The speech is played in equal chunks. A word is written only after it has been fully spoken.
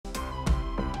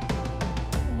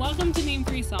Welcome to Name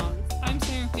 3 Songs. I'm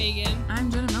Sarah Fagan.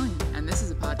 I'm Jenna Million, and this is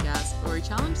a podcast where we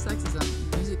challenge sexism in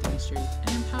the music industry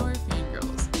and empower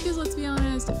fangirls. Because let's be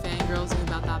honest, fangirls knew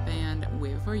about that band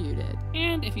way before you did.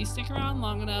 And if you stick around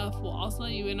long enough, we'll also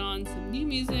let you in on some new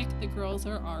music the girls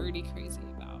are already crazy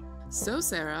about. So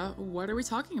Sarah, what are we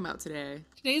talking about today?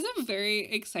 Today's a very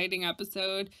exciting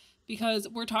episode because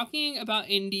we're talking about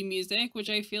indie music, which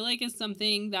I feel like is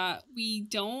something that we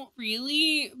don't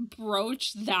really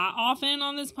broach that often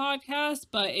on this podcast,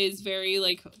 but is very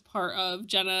like part of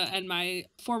Jenna and my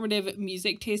formative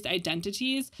music taste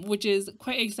identities, which is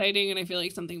quite exciting. And I feel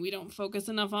like something we don't focus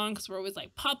enough on because we're always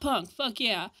like pop punk, fuck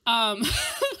yeah.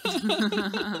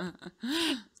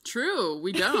 True,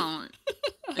 we don't.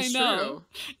 It's I know. True.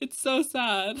 It's so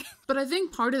sad. But I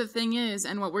think part of the thing is,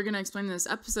 and what we're going to explain in this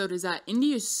episode, is that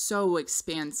indie is so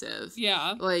expansive.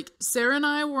 Yeah. Like, Sarah and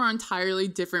I were on entirely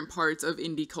different parts of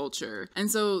indie culture. And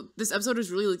so this episode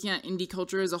is really looking at indie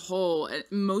culture as a whole,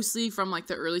 mostly from like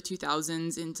the early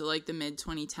 2000s into like the mid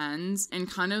 2010s,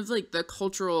 and kind of like the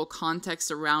cultural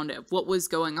context around it, what was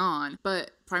going on.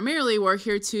 But primarily, we're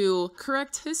here to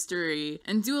correct history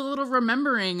and do a little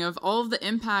remembering of all of the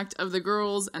impact of the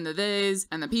girls and the theys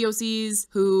and the POCs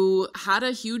who had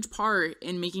a huge part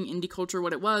in making indie culture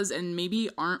what it was and maybe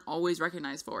aren't always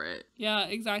recognized for it. Yeah,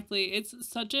 exactly. It's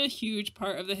such a huge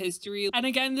part of the history. And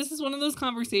again, this is one of those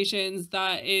conversations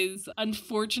that is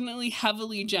unfortunately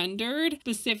heavily gendered,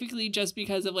 specifically just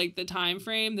because of like the time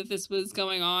frame that this was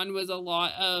going on was a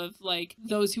lot of like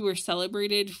those who were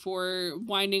celebrated for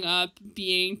winding up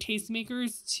being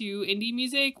tastemakers to indie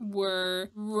music were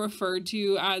referred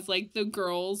to as like the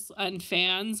girls and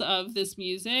fans of this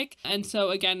music. And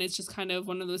so again, it's just kind of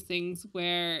one of those things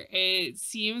where it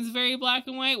seems very black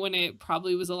and white when it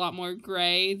probably was a lot more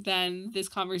gray than this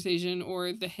conversation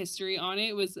or the history on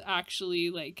it was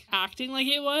actually like acting like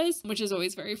it was, which is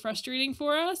always very frustrating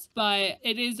for us. But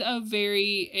it is a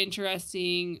very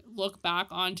interesting look back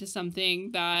onto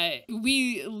something that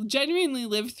we genuinely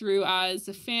lived through as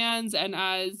fans and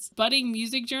as budding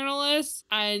music journalists,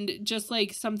 and just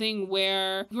like something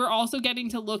where we're also getting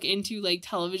to look into like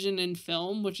television and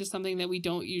film, which is something that we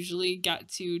don't usually get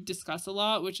to discuss a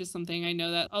lot, which is something I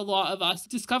know that a lot of us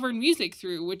discovered music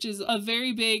through, which is a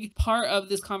very big part of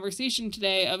this conversation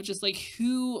today of just like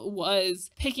who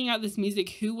was picking out this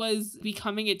music, who was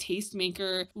becoming a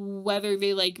tastemaker, whether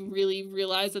they like really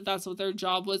realized that that's what their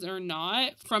job was or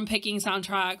not, from picking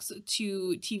soundtracks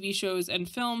to TV shows and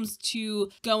films to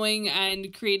going and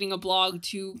creating a blog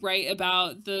to write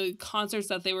about the concerts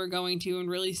that they were going to and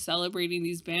really celebrating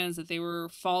these bands that they were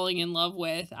falling in love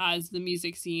with as the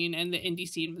music scene and the indie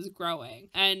scene was growing.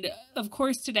 And of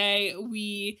course, today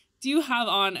we do have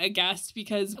on a guest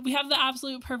because we have the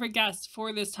absolute perfect guest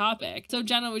for this topic. So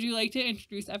Jenna, would you like to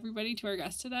introduce everybody to our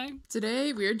guest today?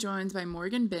 Today, we are joined by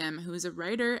Morgan Bimm, who is a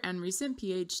writer and recent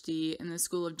PhD in the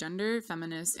School of Gender,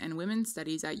 Feminist, and Women's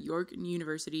Studies at York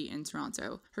University in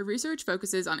Toronto. Her research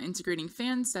focuses on integrating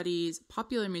fan studies,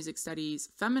 popular music studies,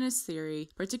 feminist theory,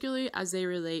 particularly as they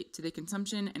relate to the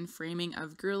consumption and framing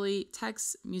of girly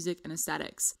texts, music, and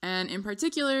aesthetics. And in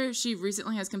particular, she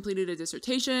recently has completed a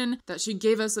dissertation that she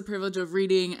gave us the privilege of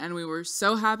reading, and we were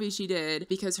so happy she did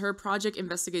because her project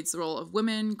investigates the role of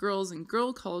women, girls, and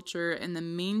girl culture in the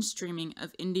mainstreaming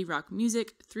of indie rock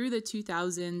music through the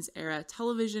 2000s era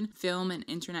television, film, and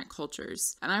internet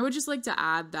cultures. And I would just like to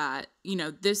add that, you know,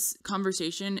 this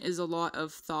conversation is a lot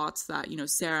of thoughts that, you know,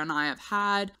 Sarah and I have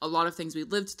had, a lot of things we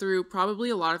lived through,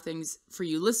 probably a lot of things for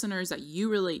you listeners that you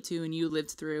relate to and you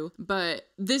lived through, but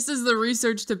this is the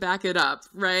research to back it up,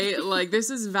 right? Like, this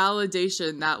is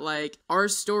validation that like our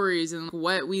stories and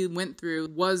what we went through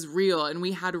was real and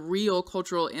we had real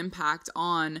cultural impact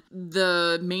on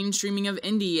the mainstreaming of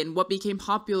indie and what became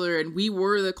popular, and we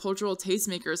were the cultural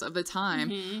tastemakers of the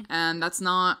time, and that's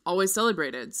not always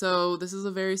celebrated. So this is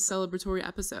a very celebratory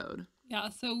episode. Yeah,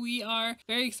 so we are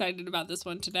very excited about this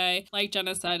one today. Like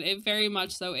Jenna said, it very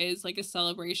much so is like a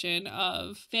celebration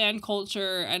of fan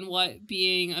culture and what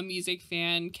being a music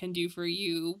fan can do for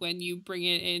you when you bring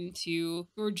it into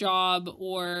your job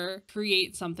or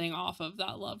create something off of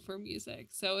that love for music.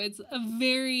 So it's a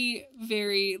very,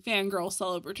 very fangirl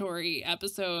celebratory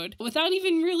episode without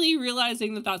even really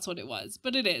realizing that that's what it was.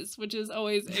 But it is, which is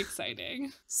always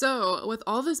exciting. So with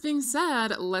all this being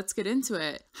said, let's get into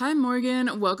it. Hi,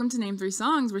 Morgan. Welcome to Name 3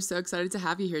 Songs. We're so excited to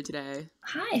have you here today.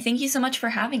 Hi, thank you so much for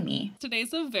having me.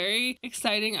 Today's a very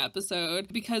exciting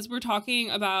episode because we're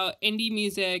talking about indie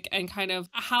music and kind of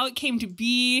how it came to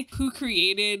be, who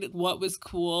created what was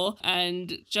cool,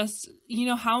 and just,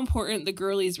 how important the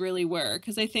girlies really were.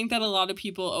 Because I think that a lot of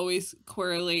people always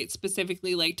correlate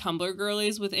specifically like Tumblr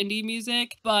girlies with indie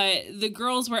music, but the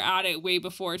girls were at it way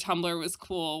before Tumblr was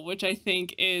cool, which I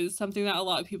think is something that a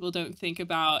lot of people don't think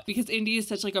about because indie is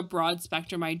such like a broad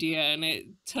spectrum idea, and it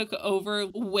took over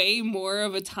way more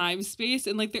of a time space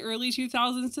in like the early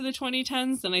 2000s to the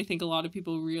 2010s than I think a lot of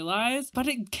people realize, but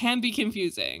it can be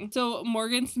confusing. So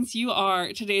Morgan, since you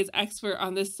are today's expert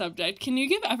on this subject, can you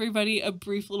give everybody a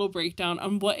brief little breakdown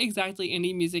on what exactly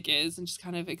indie music is and just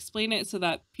kind of explain it so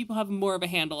that people have more of a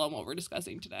handle on what we're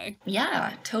discussing today?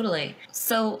 Yeah, totally.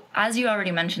 So as you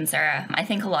already mentioned, Sarah, I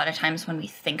think a lot of times when we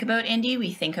think about indie,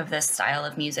 we think of this style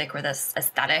of music or this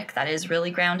aesthetic that is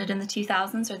really grounded in the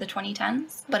 2000s or the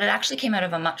 2010s, but it actually came out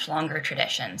of a much longer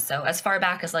tradition. So as far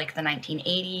back as like the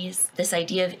 1980s, this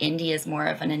idea of indie is more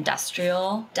of an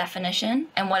industrial definition.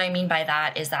 And what I mean by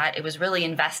that is that it was really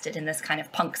invested in this kind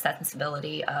of punk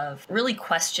sensibility of really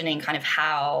questioning kind of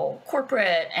how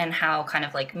corporate and how kind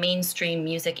of like mainstream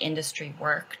music industry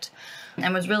worked,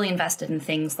 and was really invested in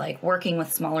things like working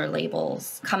with smaller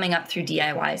labels, coming up through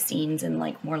DIY scenes and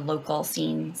like more local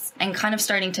scenes, and kind of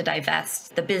starting to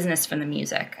divest the business from the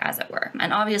music, as it were.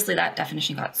 And obviously that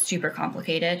definition got super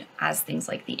complicated as things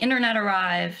like the internet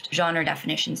arrived. Genre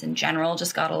definitions in general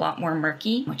just got a lot more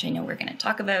murky, which I know we're going to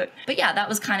talk about. But yeah, that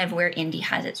was kind of where indie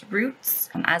has its roots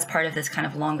as part of this kind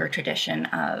of longer tradition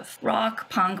of rock,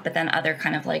 punk, but then other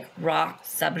kind of like rock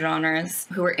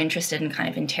subgenres who were interested in kind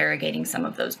of interrogating some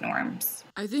of those norms.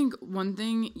 I think one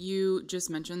thing you just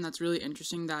mentioned that's really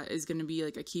interesting that is going to be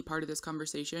like a key part of this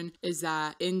conversation is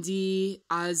that indie,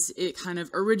 as it kind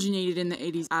of originated in the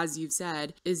 80s, as you've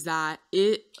said, is that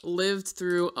it lived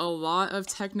through a lot of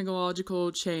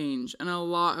technological change and a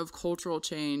lot of cultural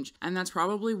change. And that's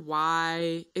probably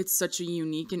why it's such a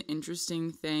unique and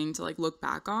interesting thing to like look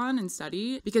back on and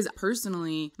study. Because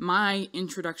personally, my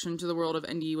introduction to the world of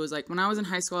indie was like when I was in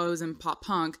high school, I was in pop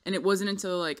punk, and it wasn't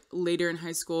until like later in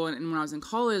high school and when I was in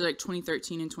college, like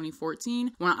 2013 and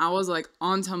 2014, when I was like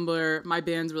on Tumblr, my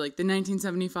bands were like the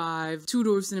 1975, Two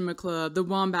Door Cinema Club, the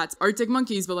Wombats, Arctic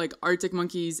Monkeys, but like Arctic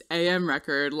Monkeys AM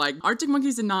record. Like Arctic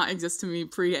Monkeys did not exist to me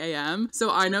pre-AM.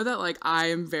 So I know that like I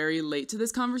am very late to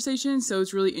this conversation. So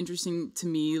it's really interesting to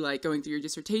me, like going through your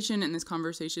dissertation and this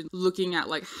conversation, looking at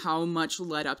like how much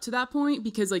led up to that point,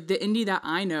 because like the indie that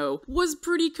I know was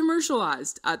pretty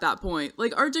commercialized at that point.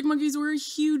 Like Arctic Monkeys were a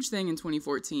huge thing in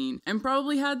 2014 and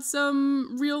probably had some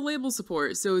real label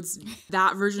support. So it's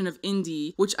that version of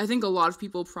indie, which I think a lot of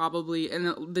people probably, and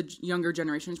the younger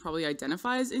generations probably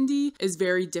identify as indie, is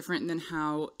very different than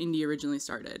how indie originally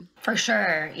started. For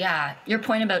sure. Yeah. Your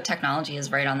point about technology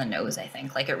is right on the nose, I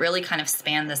think. Like it really kind of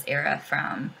spanned this era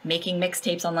from making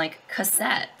mixtapes on like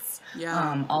cassettes.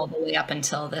 Yeah. All the way up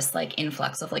until this like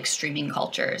influx of like streaming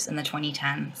cultures in the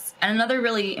 2010s. And another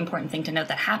really important thing to note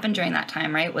that happened during that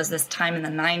time, right, was this time in the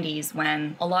 90s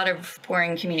when a lot of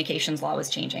foreign communications law was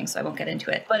changing, so I won't get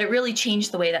into it. But it really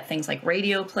changed the way that things like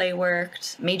radio play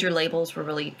worked. Major labels were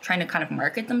really trying to kind of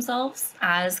market themselves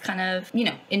as kind of,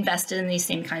 invested in these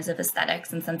same kinds of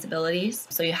aesthetics and sensibilities.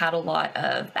 So you had a lot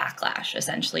of backlash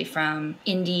essentially from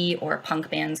indie or punk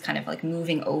bands kind of like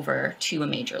moving over to a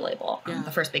major label. Yeah.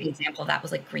 The first big example of that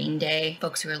was like Green Day.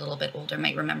 Folks who are a little bit older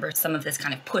might remember some of this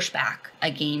kind of pushback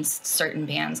against certain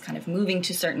bands kind of moving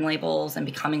to certain labels and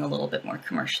becoming a little bit more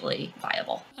commercially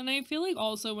viable. And I feel like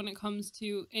also when it comes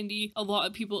to indie, a lot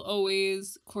of people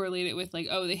always correlate it with like,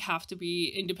 oh, they have to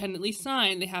be independently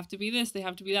signed, they have to be this, they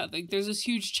have to be that. Like there's this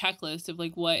huge checklist of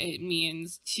like what it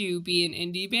means to be an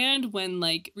indie band, when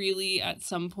like really at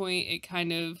some point it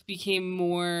kind of became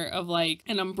more of like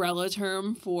an umbrella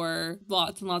term for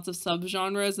lots and lots of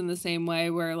subgenres, in the same way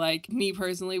where like me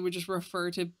personally would just refer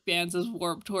to bands as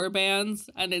Warped Tour bands,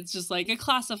 and it's just like a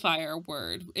classifier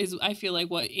word is I feel like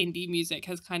what indie music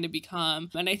has kind of become.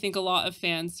 And I think a lot of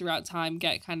fans throughout time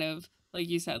get kind of, like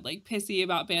you said, like pissy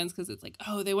about bands because it's like,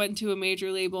 oh, they went to a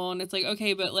major label, and it's like,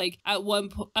 okay, but like at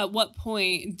what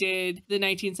point did the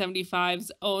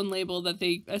 1975's own label that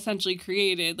they essentially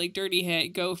created, like Dirty Hit,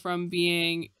 go from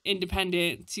being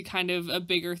independent to kind of a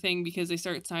bigger thing because they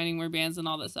start signing more bands and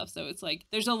all that stuff? So it's like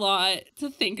there's a lot to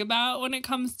think about when it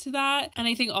comes to that. And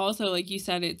I think also, like you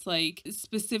said, it's like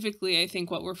specifically I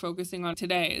think what we're focusing on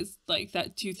today is like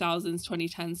that 2000s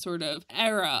 2010s sort of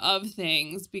era of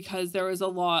things, because there was a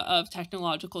lot of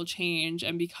technological change,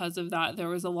 and because of that there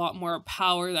was a lot more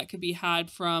power that could be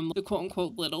had from the quote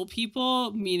unquote little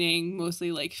people, meaning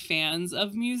mostly like fans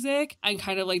of music, and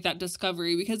kind of like that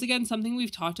discovery. Because again, something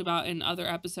we've talked about in other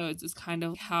episodes is kind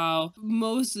of how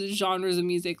most genres of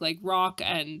music like rock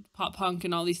and pop punk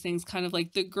and all these things, kind of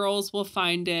like the girls will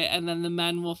find it and then the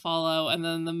men will follow, and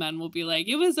then the men will be like,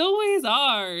 it was always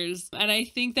ours. And I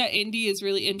think that indie is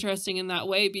really interesting in that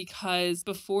way, because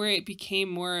before it became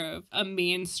more of a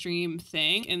mainstream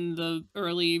thing in the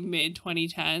early mid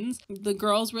 2010s, the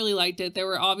girls really liked it. There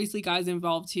were obviously guys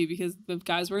involved too, because the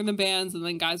guys were in the bands and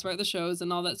then guys were at the shows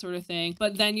and all that sort of thing.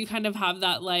 But then you kind of have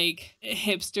that like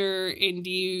hipster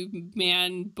indie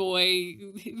man boy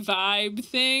vibe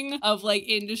thing of like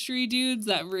industry dudes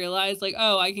that realize like,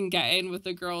 oh, I can get in with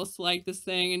the girls to like this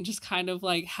thing. And just kind of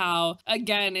like how,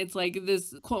 again, it's like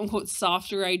this quote unquote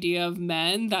softer idea of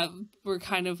men that were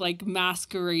kind of like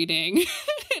masquerading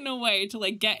in a way to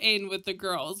like get in with the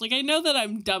girls. Like, I know that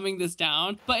I'm dumbing this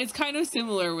down, but it's kind of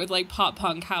similar with like pop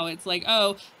punk, how it's like,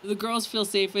 oh, the girls feel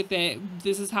safe with it,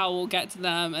 this is how we'll get to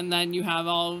them. And then you have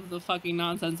all of the fucking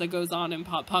nonsense that goes on in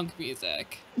pop punk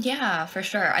music. Yeah, for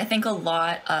sure. I think a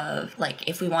lot of like,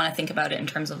 if we want to think about it in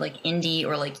terms of like indie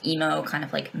or like emo kind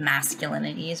of like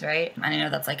masculinities, right? And I know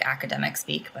that's like academic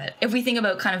speak, but if we think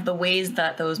about kind of the ways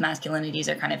that those masculinities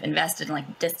are kind of invested in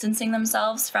like distancing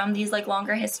themselves from these like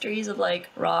longer histories of like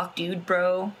rock dude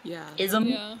bro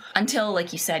ism, until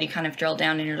like you said, you kind of drill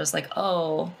down and you're just like,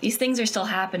 oh, these things are still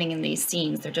happening in these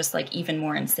scenes. They're just like even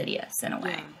more insidious in a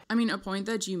way. I mean, a point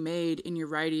that you made in your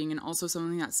writing, and also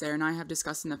something that Sarah and I have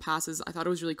discussed in the past, is I thought it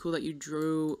was really cool that you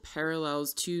drew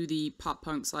parallels to the pop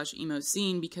punk / emo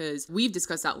scene, because we've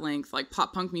discussed at length like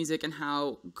pop punk music and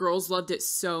how girls loved it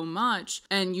so much,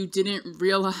 and you didn't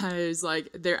realize like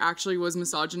there actually was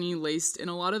misogyny laced in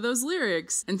a lot of those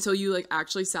lyrics until you like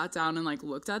actually sat down and like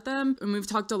looked at them. And we've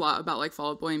talked a lot about like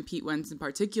Fall Out Boy and Pete Wentz in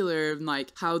particular, and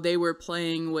like how they were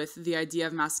playing with the idea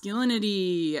of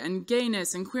masculinity and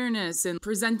gayness and queerness and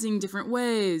presenting different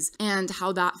ways, and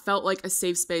how that felt like a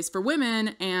safe space for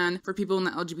women and for people in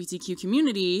the LGBTQ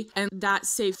community. And that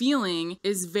safe feeling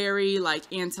is very like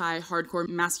anti-hardcore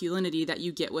masculinity that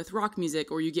you get with rock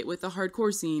music, or you get with the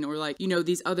hardcore scene, or like, you know,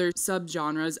 these other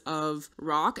subgenres of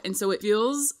rock. And so it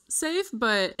feels safe,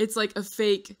 but it's like a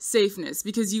fake safeness,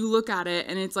 because you look at it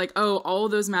and it's like, oh, all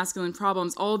those masculine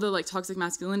problems, all the like toxic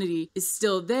masculinity is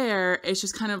still there. It's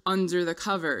just kind of under the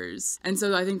covers. And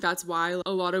so I think that's why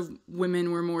a lot of women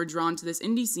were more drawn to this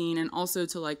indie scene, and also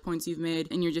to like points you've made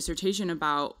in your dissertation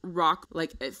about rock.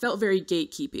 Like, it felt very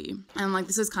gatekeepy. And like,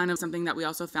 this is kind of something that we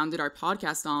also founded our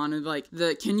podcast on, of like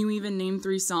the, can you even name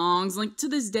 3 songs? Like, to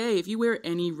this day, if you wear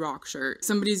any rock shirt,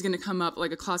 somebody's gonna come up,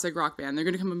 like a classic rock band, they're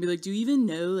gonna come up and be like, do you even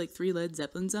know like 3 Led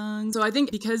Zeppelin songs? So I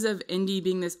think because of indie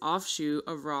being this offshoot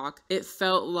of rock, it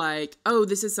felt like, oh,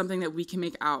 this is something that we can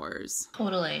make ours.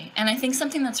 Totally. And I think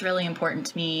something that's really important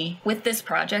to me with this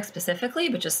project specifically,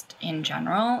 but just in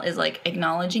general, is like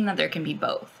acknowledging that there can be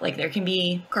both. Like, there can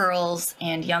be girls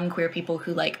and young queer people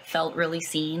who like felt really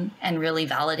seen and really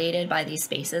validated by these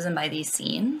spaces and by these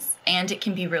scenes. And it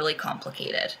can be really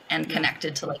complicated and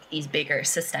connected to like these bigger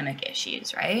systemic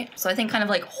issues, right? So I think kind of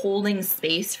like holding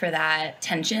space for that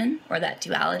tension or that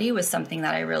duality was something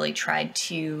that I really tried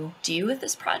to do with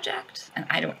this project. And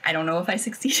I don't know if I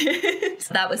succeeded.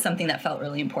 So that was something that felt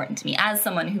really important to me as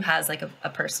someone who has like a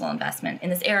personal investment in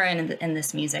this era and in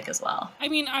this music as well. I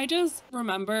mean, I just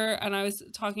remember, and I was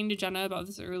talking to Jenna about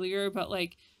this earlier, but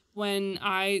like, when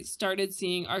I started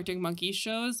seeing Arctic Monkeys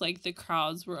shows, like the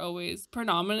crowds were always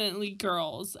predominantly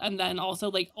girls, and then also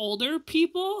like older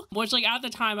people, which like at the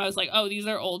time I was like, oh, these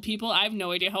are old people. I have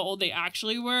no idea how old they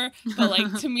actually were. But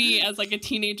like to me as like a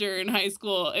teenager in high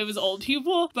school, it was old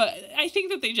people. But I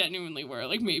think that they genuinely were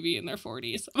like maybe in their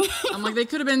 40s. I'm like, they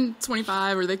could have been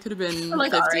 25 or they could have been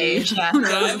like 50. Our age, yeah.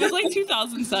 Yeah, it was like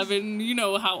 2007. You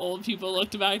know how old people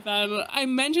looked back then.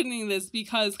 I'm mentioning this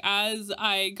because as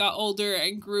I got older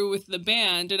and grew with the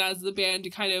band, and as the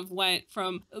band kind of went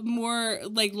from more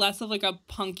like less of like a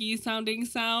punky sounding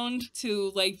sound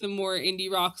to like the more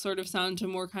indie rock sort of sound to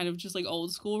more kind of just like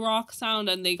old school rock sound,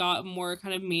 and they got more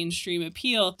kind of mainstream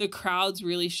appeal, the crowds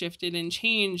really shifted and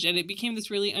changed, and it became this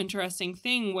really interesting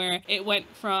thing where it went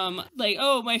from like,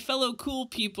 oh, my fellow cool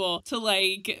people, to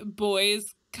like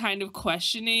boys kind of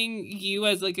questioning you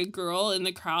as like a girl in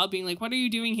the crowd, being like, what are you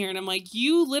doing here? And I'm like,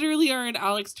 you literally are an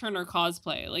Alex Turner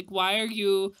cosplay. Like, why are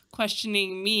you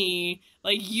questioning me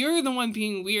Like, you're the one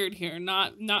being weird here,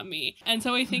 not me. And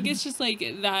so I think it's just like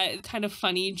that kind of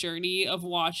funny journey of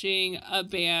watching a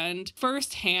band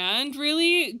firsthand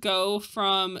really go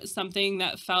from something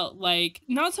that felt like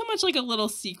not so much like a little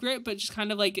secret, but just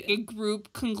kind of like a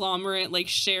group conglomerate, like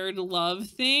shared love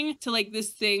thing, to like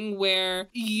this thing where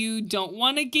you don't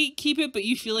want to gatekeep it, but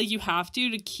you feel like you have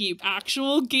to keep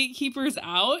actual gatekeepers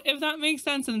out, if that makes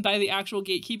sense. And by the actual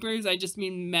gatekeepers, I just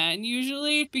mean men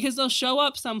usually, because they'll show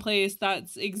up someplace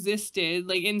that's existed,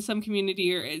 like in some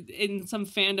community or in some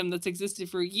fandom that's existed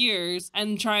for years,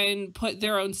 and try and put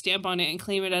their own stamp on it and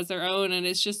claim it as their own. And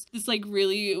it's just this like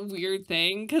really weird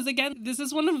thing, because again, this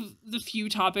is one of the few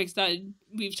topics that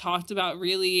we've talked about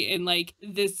really in like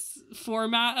this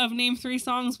format of Name 3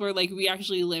 Songs where like we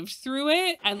actually lived through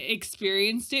it and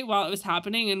experienced it while it was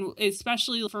happening. And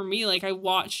especially for me, like I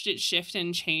watched it shift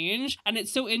and change, and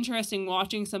it's so interesting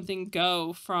watching something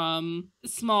go from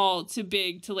small to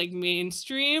big to like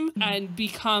mainstream and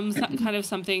become kind of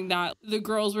something that the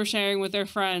girls were sharing with their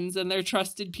friends and their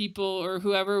trusted people or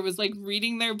whoever was like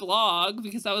reading their blog,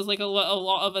 because that was like a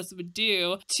lot of us would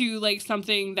do, to like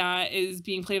something that is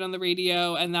being played on the radio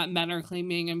and that men are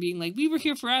claiming and being like, we were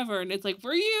here forever. And it's like,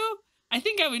 were you? I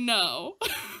think I would know.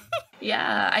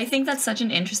 Yeah, I think that's such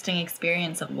an interesting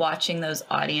experience of watching those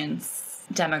audience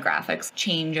demographics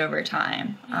change over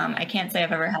time. I can't say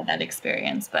I've ever had that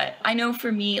experience, but I know for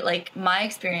me, like my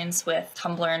experience with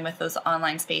Tumblr and with those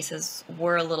online spaces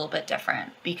were a little bit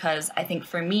different, because I think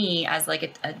for me as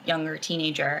like a younger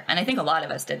teenager, and I think a lot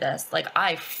of us did this, like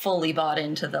I fully bought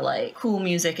into the like cool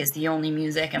music is the only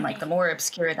music, and like the more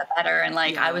obscure the better, and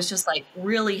like I was just like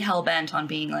really hell-bent on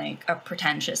being like a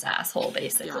pretentious asshole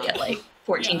basically at like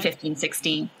 14, 15,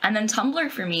 16. And then Tumblr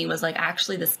for me was like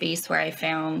actually the space where I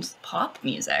found pop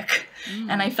music.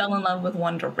 And I fell in love with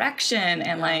One Direction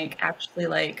and like actually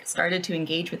like started to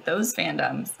engage with those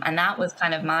fandoms. And that was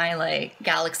kind of my like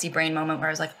galaxy brain moment where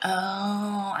I was like,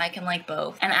 oh, I can like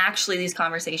both. And actually these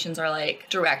conversations are like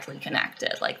directly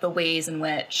connected. Like the ways in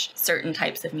which certain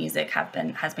types of music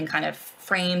has been kind of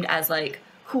framed as like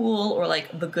cool or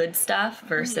like the good stuff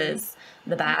versus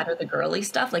the bad or the girly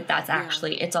stuff, like that's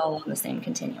actually it's all on the same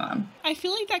continuum. I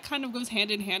feel like that kind of goes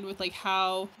hand in hand with like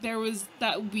how there was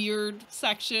that weird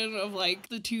section of like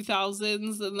the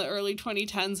 2000s and the early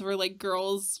 2010s where like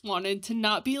girls wanted to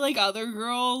not be like other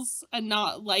girls and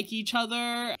not like each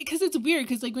other, because it's weird,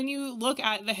 because like when you look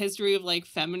at the history of like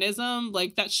feminism,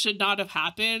 like that should not have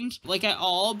happened like at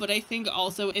all. But I think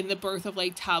also in the birth of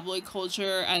like tabloid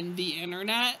culture and the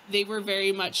internet, they were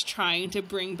very much trying to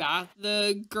bring back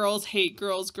the girls hate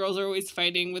girls are always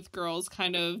fighting with girls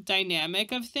kind of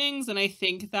dynamic of things. And I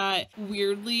think that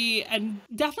weirdly, and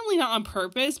definitely not on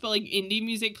purpose, but like indie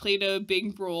music played a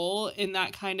big role in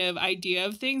that kind of idea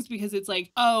of things, because it's like,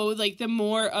 oh, like the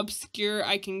more obscure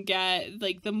I can get,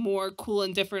 like the more cool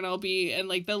and different I'll be, and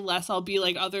like the less I'll be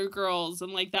like other girls,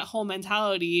 and like that whole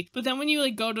mentality. But then when you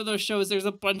like go to those shows, there's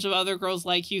a bunch of other girls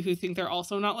like you who think they're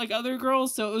also not like other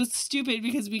girls. So it was stupid,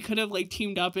 because we could have like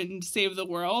teamed up and saved the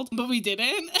world, but we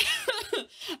didn't.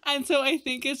 And so I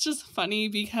think it's just funny,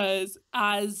 because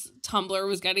as Tumblr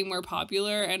was getting more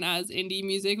popular and as indie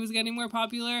music was getting more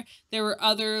popular, there were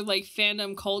other like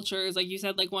fandom cultures, like you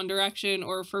said, like One Direction,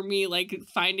 or for me, like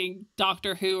finding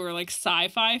Doctor Who or like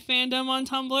sci-fi fandom on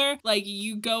Tumblr. Like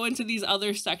you go into these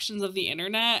other sections of the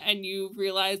internet and you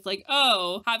realize like,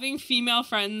 oh, having female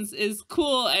friends is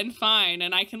cool and fine,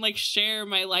 and I can like share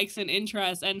my likes and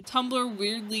interests. And Tumblr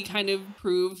weirdly kind of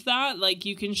proved that like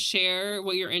you can share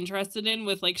what you're interested in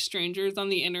with like strangers on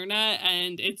the internet,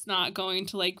 and it's not going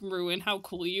to like ruin how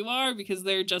cool you are, because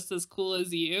they're just as cool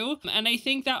as you. And I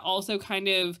think that also kind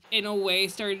of in a way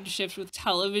started to shift with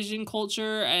television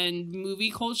culture and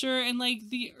movie culture in like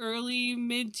the early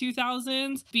mid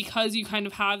 2000s, because you kind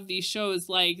of have these shows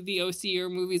like the OC or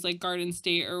movies like Garden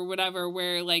State or whatever,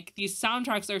 where like these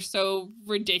soundtracks are so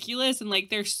ridiculous and like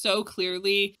they're so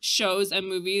clearly shows and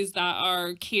movies that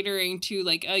are catering to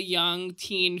like a young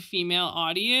teen female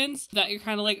audience, that you're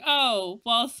kind of like, oh,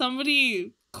 well,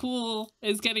 somebody cool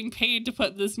is getting paid to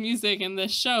put this music in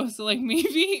this show, so like maybe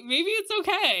it's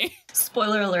okay.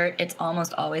 Spoiler alert, it's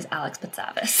almost always Alex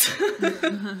Pitsavis,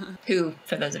 who,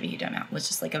 for those of you who don't know, was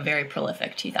just like a very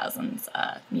prolific 2000s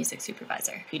music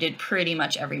supervisor. He did pretty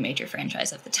much every major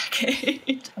franchise of the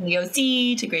decade. From the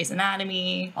OC to Grey's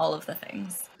Anatomy, all of the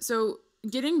things. So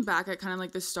getting back at kind of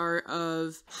like the start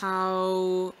of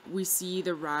how we see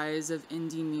the rise of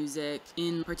indie music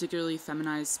in particularly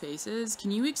feminized spaces, can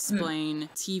you explain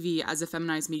TV as a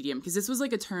feminized medium? Because this was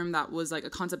like a term that was like a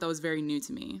concept that was very new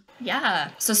to me. Yeah.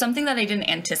 So something that I didn't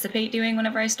anticipate doing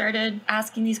whenever I started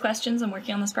asking these questions and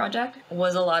working on this project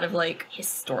was a lot of like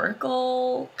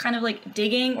historical kind of like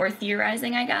digging or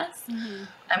theorizing, I guess.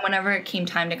 And whenever it came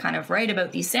time to kind of write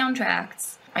about these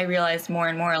soundtracks, I realized more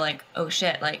and more like, oh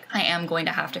shit, like I am going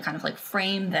to have to kind of like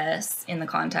frame this in the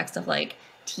context of like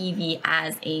TV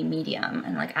as a medium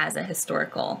and like as a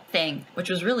historical thing, which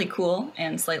was really cool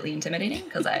and slightly intimidating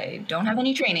because I don't have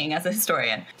any training as a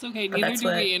historian. It's okay, neither do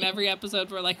we. In every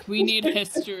episode, we're like, we need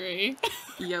history.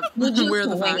 Yep, we're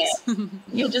the facts.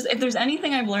 You'll just, if there's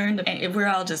anything I've learned, if we're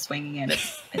all just swinging it,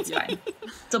 it's fine.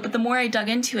 So, but the more I dug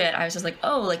into it, I was just like,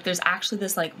 oh, like there's actually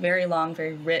this like very long,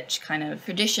 very rich kind of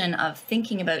tradition of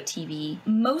thinking about TV,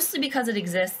 mostly because it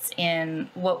exists in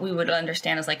what we would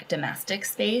understand as like domestic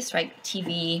space, right?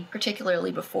 TV,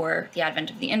 particularly before the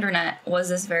advent of the internet, was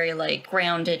this very like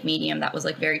grounded medium that was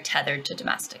like very tethered to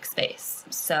domestic space.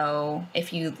 So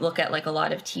if you look at like a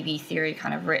lot of TV theory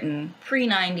kind of written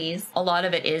pre-90s, a lot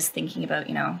of it is thinking about,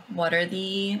 you know, what are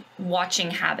the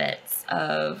watching habits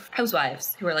of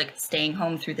housewives who are like staying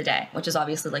home through the day, which is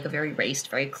obviously like a very raced,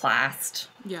 very classed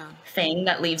thing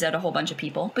that leaves out a whole bunch of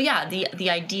people. But yeah, the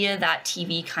idea that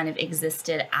TV kind of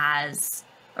existed as,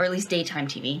 or at least daytime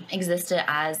TV, existed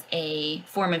as a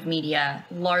form of media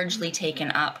largely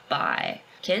taken up by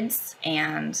kids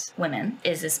and women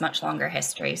is this much longer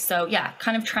history. So yeah,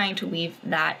 kind of trying to weave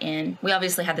that in. We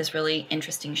obviously had this really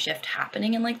interesting shift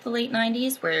happening in like the late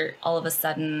 90s where all of a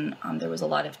sudden there was a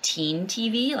lot of teen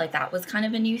TV. Like that was kind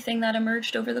of a new thing that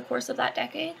emerged over the course of that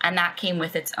decade. And that came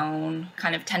with its own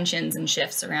kind of tensions and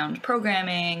shifts around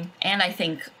programming. And I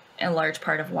think a large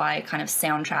part of why kind of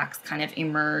soundtracks kind of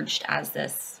emerged as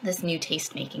this new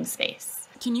taste-making space.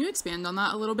 Can you expand on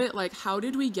that a little bit? Like, how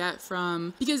did we get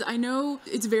from, because I know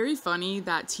it's very funny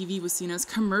that TV was seen as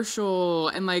commercial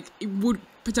and like it would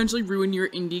potentially ruin your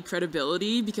indie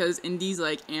credibility because indie's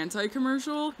like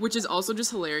anti-commercial, which is also just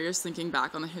hilarious thinking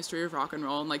back on the history of rock and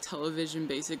roll, and like television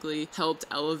basically helped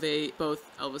elevate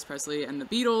both Elvis Presley and the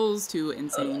Beatles to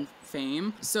insane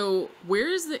fame. So where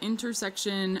is the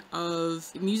intersection of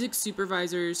music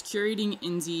supervisors curating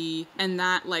indie and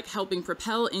that like helping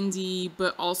propel indie,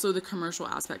 but also the commercial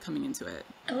aspect coming into it?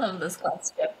 I love this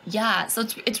question. Yeah, so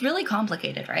it's really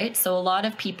complicated, right? So a lot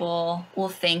of people will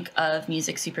think of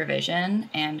music supervision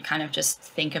and kind of just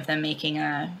think of them making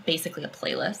basically a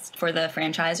playlist for the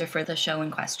franchise or for the show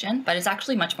in question. But it's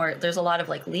actually much more, there's a lot of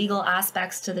like legal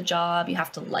aspects to the job. You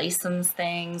have to license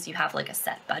things. You have like a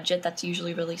set budget that's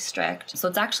usually really strict. So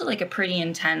it's actually like a pretty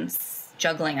intense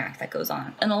juggling act that goes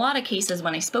on. In a lot of cases,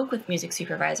 when I spoke with music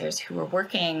supervisors who were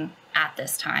working at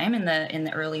this time in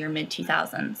the earlier mid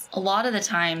 2000s, a lot of the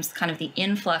times kind of the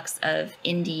influx of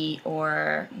indie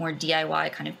or more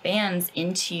DIY kind of bands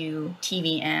into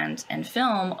TV and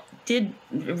film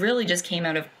really just came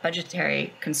out of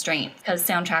budgetary constraints, because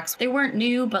soundtracks, they weren't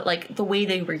new, but like the way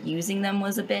they were using them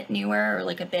was a bit newer or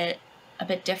like a bit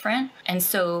different. And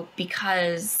so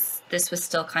because this was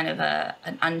still kind of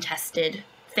an untested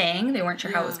thing, they weren't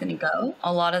sure how it was going to go,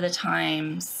 a lot of the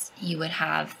times you would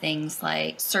have things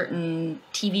like certain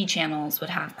TV channels would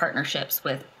have partnerships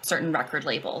with certain record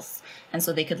labels. And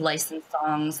so they could license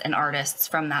songs and artists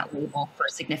from that label for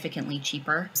significantly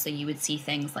cheaper. So you would see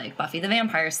things like Buffy the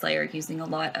Vampire Slayer using a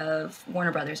lot of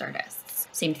Warner Brothers artists.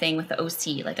 Same thing with the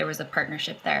OC, like there was a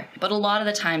partnership there. But a lot of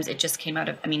the times it just came out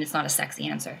of, I mean, it's not a sexy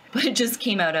answer, but it just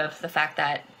came out of the fact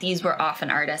that these were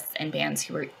often artists and bands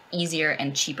who were easier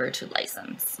and cheaper to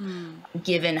license,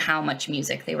 given how much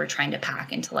music they were trying to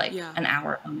pack into like an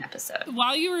hour-long episode.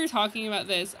 While you were talking about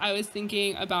this, I was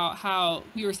thinking about how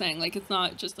you were saying like it's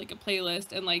not just like a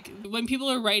playlist, and like when people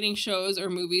are writing shows or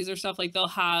movies or stuff, like they'll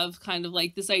have kind of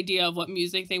like this idea of what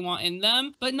music they want in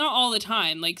them, but not all the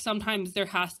time. Like sometimes there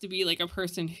has to be like a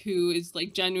person who is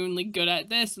like genuinely good at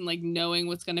this and like knowing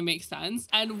what's going to make sense.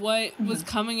 And what was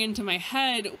coming into my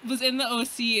head was in the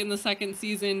OC in the second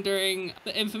season during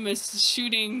the infamous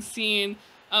shooting scene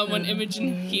when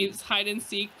Imogen Heap's hide and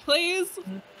seek plays,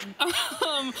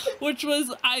 which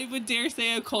was, I would dare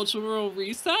say, a cultural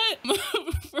reset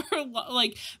for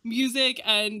like music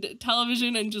and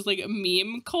television and just like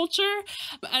meme culture.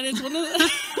 And it's one of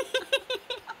the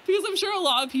because I'm sure a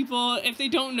lot of people, if they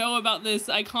don't know about this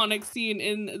iconic scene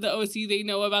in the OC, they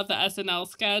know about the SNL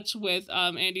sketch with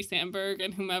Andy Samberg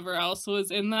and whomever else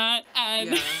was in that.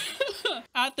 And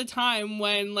at the time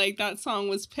when like that song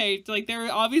was picked, like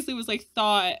there obviously was like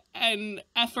thought and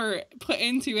effort put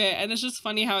into it, and it's just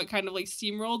funny how it kind of like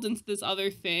steamrolled into this other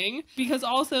thing, because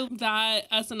also that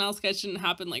SNL sketch didn't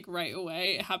happen like right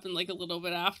away. It happened like a little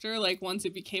bit after, like once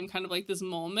it became kind of like this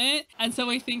moment. And so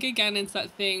I think again it's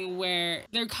that thing where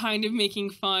they're kind of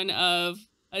making fun of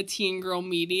a teen girl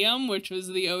medium, which was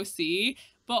the OC.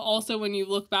 But also when you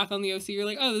look back on the OC, you're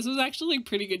like, oh, this was actually like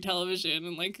pretty good television,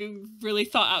 and like really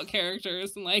thought out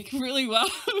characters, and like really well,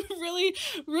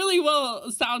 really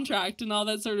well soundtracked and all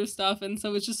that sort of stuff. And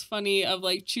so it's just funny of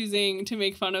like choosing to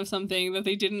make fun of something that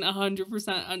they didn't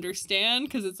 100% understand,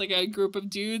 because it's like a group of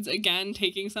dudes, again,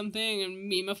 taking something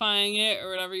and memifying it or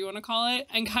whatever you want to call it,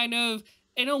 and kind of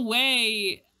in a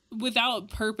way, without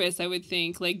purpose, I would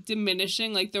think, like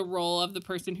diminishing like the role of the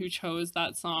person who chose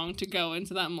that song to go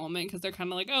into that moment, because they're kind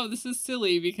of like, oh, this is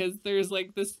silly because there's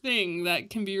like this thing that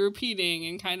can be repeating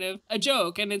and kind of a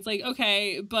joke. And it's like,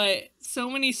 okay, but so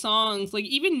many songs, like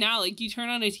even now, like you turn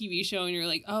on a TV show and you're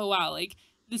like, oh wow, like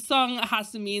this song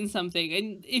has to mean something.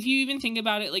 And if you even think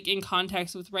about it like in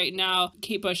context with right now,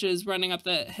 Kate Bush's Running Up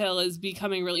the Hill is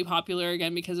becoming really popular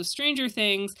again because of Stranger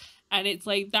Things. And it's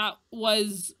like that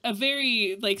was a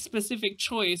very like specific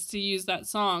choice to use that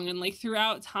song. And like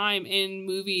throughout time in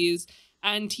movies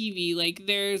and TV, like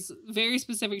there's very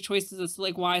specific choices as to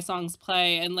like why songs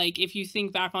play. And like if you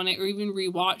think back on it or even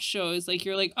rewatch shows, like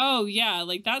you're like, oh yeah,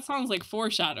 like that song's like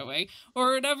foreshadowing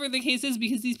or whatever the case is,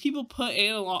 because these people put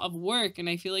in a lot of work, and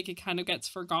I feel like it kind of gets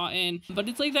forgotten. But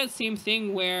it's like that same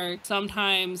thing where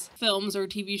sometimes films or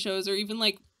TV shows or even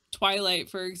like Twilight,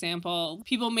 for example,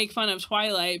 people make fun of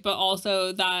Twilight, but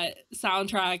also that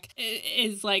soundtrack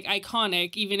is like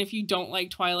iconic, even if you don't like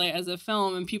Twilight as a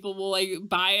film, and people will like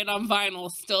buy it on vinyl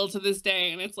still to this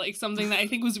day. And it's like something that I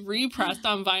think was repressed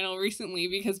on vinyl recently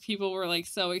because people were like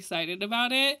so excited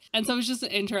about it. And so it's just an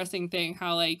interesting thing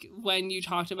how like when you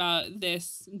talked about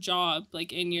this job,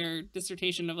 like in your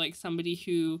dissertation of like somebody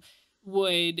who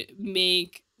would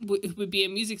be a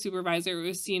music supervisor, it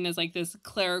was seen as like this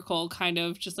clerical kind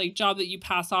of just like job that you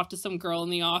pass off to some girl in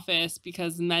the office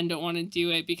because men don't want to do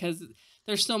it, because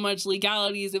there's so much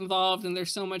legalities involved and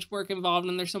there's so much work involved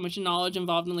and there's so much knowledge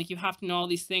involved, and like you have to know all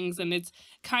these things. And it's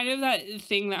kind of that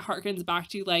thing that harkens back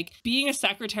to like being a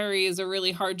secretary is a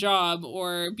really hard job,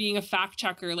 or being a fact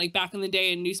checker, like back in the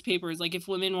day in newspapers, like if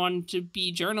women wanted to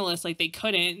be journalists, like they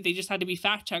couldn't, they just had to be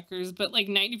fact checkers, but like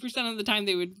 90% of the time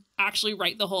they would actually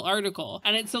write the whole article.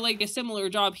 And it's so like a similar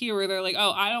job here where they're like,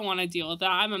 oh, I don't want to deal with that,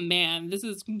 I'm a man, this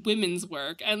is women's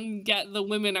work. And yet the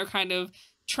women are kind of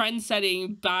trend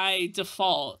setting by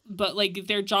default, but like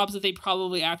they're jobs that they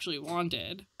probably actually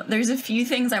wanted. There's a few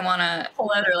things I want to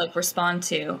pull out or like respond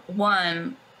to.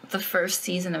 One, the first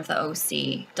season of the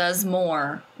OC does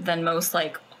more than most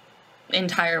like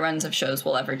entire runs of shows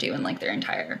will ever do in like their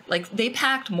entire, like they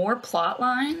packed more plot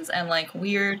lines and like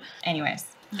weird, anyways.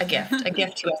 A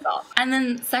gift to us all. And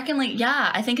then secondly,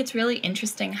 yeah, I think it's really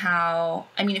interesting how,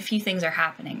 I mean, a few things are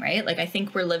happening, right? Like I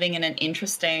think we're living in an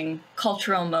interesting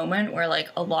cultural moment where like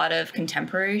a lot of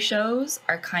contemporary shows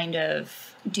are kind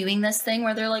of doing this thing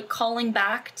where they're like calling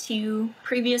back to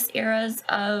previous eras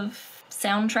of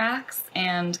soundtracks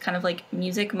and kind of like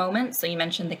music moments. So you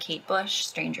mentioned the Kate Bush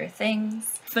Stranger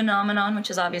Things phenomenon, which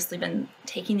has obviously been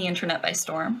taking the internet by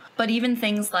storm. But even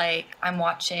things like I'm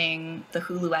watching the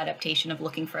Hulu adaptation of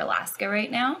Looking for Alaska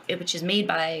right now, which is made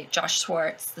by Josh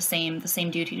Schwartz, the same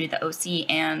dude who did the OC,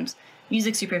 and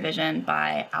music supervision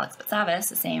by Alex Batsavis,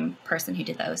 the same person who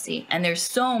did the OC. And there's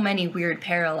so many weird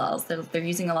parallels. They're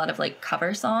using a lot of like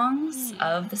cover songs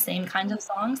of the same kinds of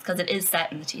songs because it is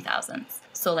set in the 2000s.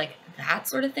 So like that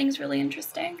sort of thing's really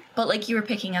interesting. But like you were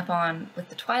picking up on with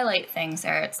the Twilight thing,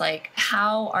 Sarah, it's like,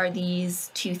 how are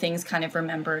these two things kind of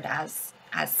remembered as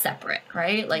separate,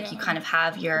 right? Like you kind of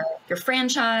have your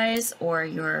franchise or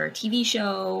your TV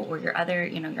show or your other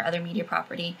media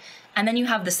property. And then you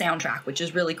have the soundtrack, which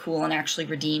is really cool and actually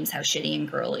redeems how shitty and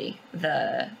girly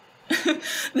the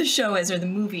show is or the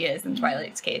movie is in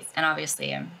Twilight's case. And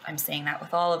obviously I'm saying that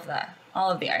with all of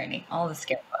the irony, all the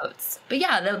scare quotes. But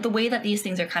yeah, the way that these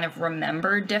things are kind of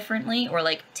remembered differently or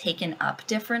like taken up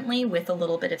differently with a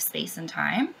little bit of space and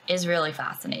time is really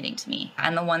fascinating to me.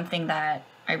 And the one thing that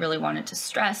I really wanted to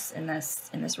stress in this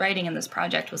writing, in this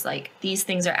project, was like these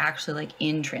things are actually like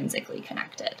intrinsically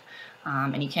connected.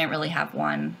 And you can't really have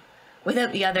one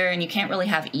without the other, and you can't really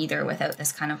have either without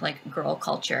this kind of like girl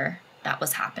culture that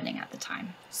was happening at the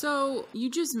time. So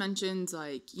you just mentioned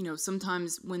like,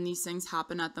 sometimes when these things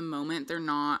happen at the moment, they're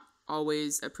not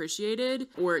always appreciated,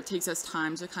 or it takes us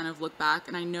time to kind of look back.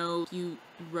 And I know you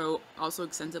wrote also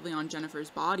extensively on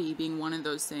Jennifer's Body being one of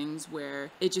those things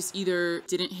where it just either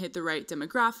didn't hit the right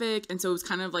demographic, and so it was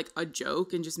kind of like a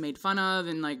joke and just made fun of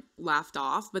and like laughed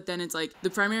off. But then it's like the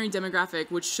primary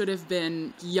demographic, which should have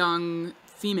been young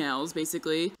females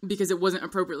basically, because it wasn't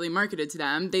appropriately marketed to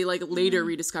them, they like later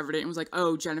rediscovered it and was like,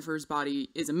 oh, Jennifer's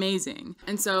Body is amazing.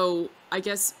 And so I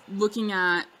guess looking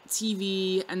at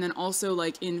TV and then also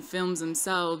like in films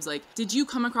themselves, like did you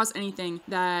come across anything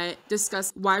that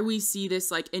discussed why we see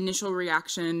this like initial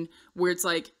reaction where it's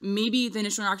like maybe the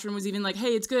initial reaction was even like, hey,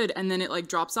 it's good, and then it like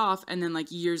drops off, and then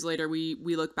like years later we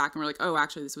look back and we're like, oh,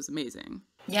 actually this was amazing?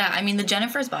 Yeah, I mean the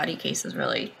Jennifer's Body case is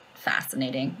really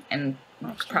fascinating, and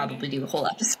we'll probably do a whole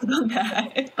episode on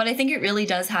that. But I think it really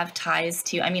does have ties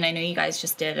to, I mean, I know you guys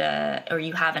just did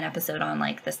you have an episode on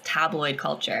like this tabloid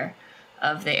culture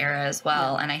of the era as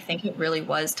well. And I think it really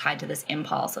was tied to this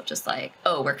impulse of just like,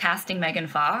 oh, we're casting Megan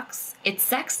Fox. It's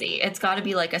sexy. It's got to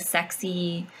be like a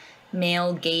sexy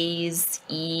male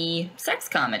gaze-y sex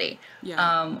comedy.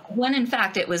 Yeah. When in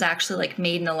fact it was actually like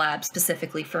made in the lab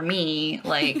specifically for me,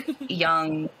 like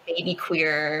young baby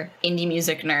queer indie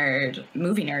music nerd,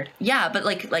 movie nerd. Yeah, but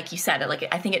like you said, like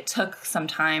I think it took some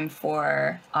time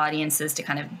for audiences to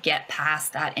kind of get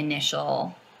past that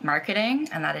initial marketing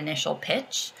and that initial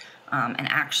pitch, and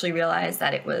actually realize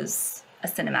that it was a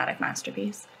cinematic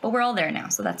masterpiece. But we're all there now,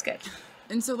 so that's good.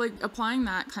 And so, like, applying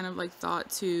that kind of, like, thought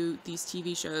to these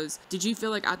TV shows, did you feel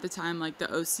like at the time, like, the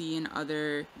OC and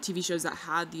other TV shows that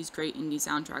had these great indie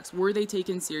soundtracks, were they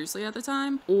taken seriously at the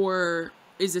time? Or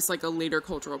is this, like, a later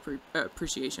cultural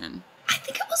appreciation? I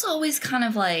think it was always kind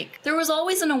of, like, there was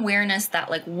always an awareness that,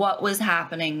 like, what was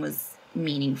happening was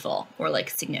meaningful or, like,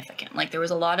 significant. Like, there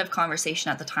was a lot of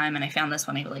conversation at the time, and I found this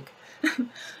when I, like,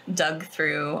 dug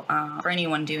through, for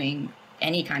anyone doing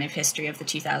any kind of history of the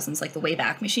 2000s, like the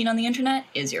Wayback Machine on the internet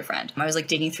is your friend. I was like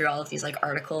digging through all of these like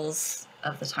articles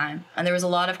of the time, and there was a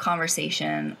lot of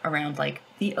conversation around like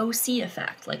the OC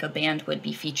effect. Like a band would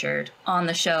be featured on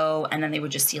the show and then they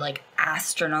would just see like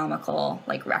astronomical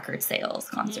like record sales,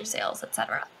 concert sales,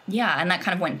 etc. Yeah, and that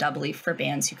kind of went doubly for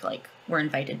bands who like were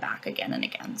invited back again and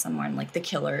again. Someone like The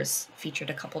Killers featured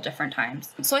a couple different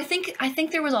times. So I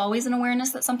think there was always an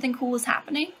awareness that something cool was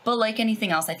happening. But like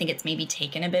anything else, I think it's maybe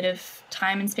taken a bit of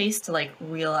time and space to like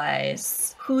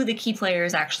realize who the key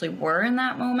players actually were in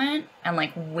that moment and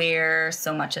like where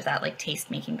so much of that like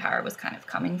taste making power was kind of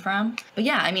coming from. But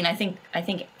yeah, I mean, I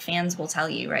think fans will tell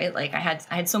you, right? Like I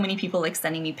had so many people like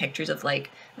sending me pictures of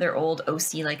like their old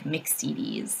OC like mix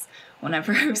CDs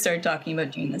whenever we started talking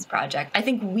about doing this project. I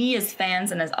think we as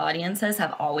fans and as audiences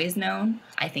have always known.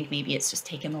 I think maybe it's just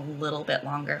taken a little bit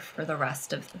longer for the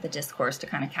rest of the discourse to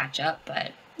kind of catch up.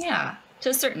 But yeah, to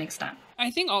a certain extent.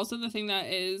 I think also the thing that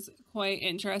is quite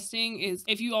interesting is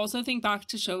if you also think back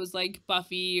to shows like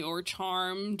Buffy or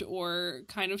Charmed or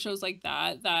kind of shows like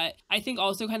that I think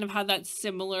also kind of had that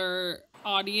similar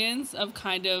audience of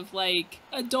kind of like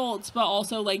adults, but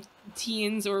also like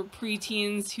teens or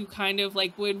preteens who kind of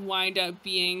like would wind up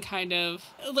being kind of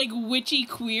like witchy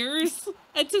queers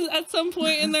at some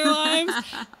point in their lives.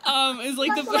 Is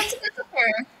like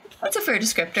that's a fair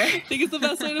descriptor. I think it's the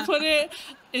best way to put it.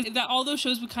 Is that all those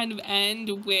shows would kind of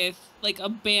end with like a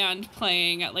band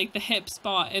playing at like the hip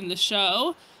spot in the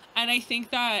show. And I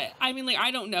think that, I mean, like,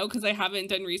 I don't know because I haven't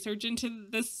done research into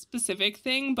this specific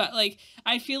thing, but like,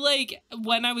 I feel like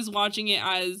when I was watching it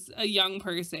as a young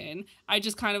person, I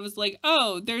just kind of was like,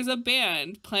 oh, there's a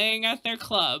band playing at their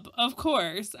club, of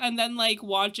course. And then like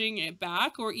watching it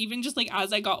back, or even just like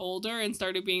as I got older and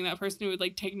started being that person who would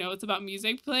like take notes about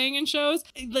music playing in shows,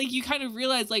 like you kind of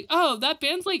realize like, oh, that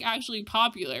band's like actually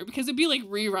popular, because it'd be like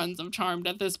reruns of Charmed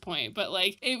at this point. But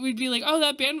like, it would be like, oh,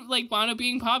 that band like wound up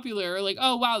being popular, or like,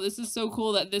 oh, wow, this is so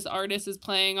cool that this artist is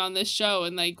playing on this show,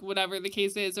 and like whatever the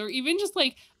case is. Or even just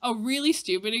like a really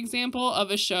stupid example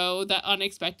of a show that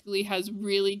unexpectedly has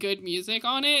really good music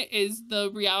on it is the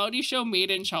reality show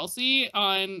Made in Chelsea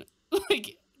on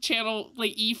like channel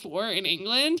like E4 in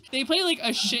England. They play like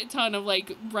a shit ton of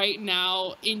like right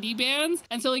now indie bands,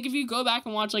 and so like if you go back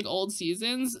and watch like old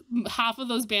seasons, half of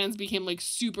those bands became like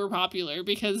super popular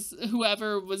because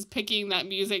whoever was picking that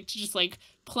music to just like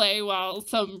play while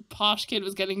some posh kid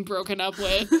was getting broken up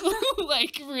with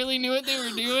like really knew what they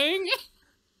were doing.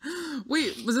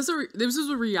 Wait, this was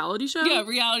a reality show? Yeah,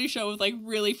 reality show with like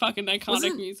really fucking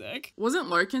iconic music. Wasn't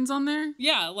Larkins on there?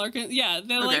 Yeah, Larkins. Yeah,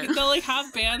 they'll like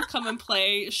have bands come and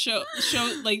play show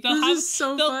like they'll this have is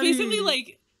so they'll funny. basically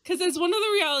like, because it's one of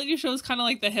the reality shows kind of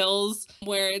like The Hills,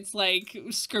 where it's like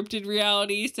scripted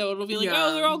reality. So it'll be like,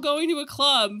 oh, they're all going to a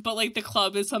club, but like the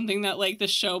club is something that like the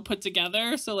show put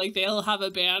together. So like they'll have a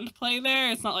band play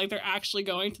there. It's not like they're actually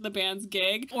going to the band's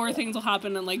gig, or things will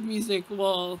happen and like music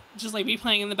will just like be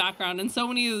playing in the background. And so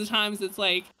many of the times it's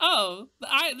like, oh,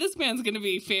 this band's gonna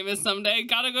be famous someday.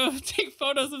 Gotta go take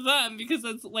photos of them, because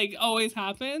it's like always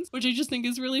happens, which I just think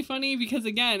is really funny, because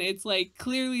again, it's like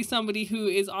clearly somebody who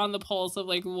is on the pulse of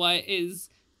like what is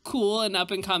cool and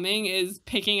up and coming is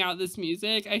picking out this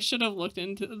music. I should have looked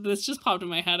into this, just popped in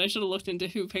my head. I should have looked into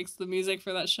who picks the music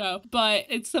for that show. But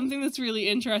it's something that's really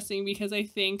interesting, because I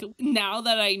think now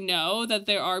that I know that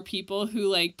there are people who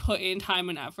like put in time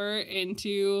and effort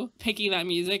into picking that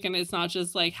music, and it's not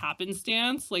just like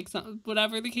happenstance, like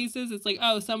whatever the case is, it's like,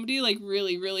 oh, somebody like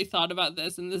really thought about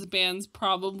this, and this band's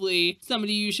probably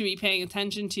somebody you should be paying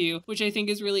attention to, which I think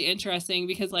is really interesting,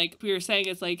 because like we were saying,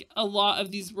 it's like a lot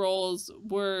of these roles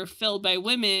were filled by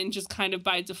women just kind of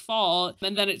by default,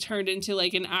 and then it turned into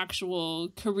like an actual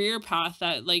career path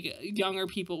that like younger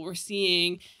people were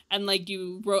seeing. And like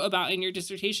you wrote about in your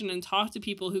dissertation and talked to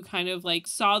people who kind of like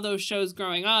saw those shows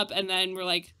growing up and then were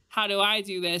like, how do I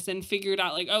do this? And figured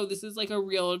out like, oh, this is like a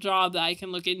real job that I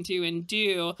can look into and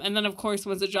do. And then of course,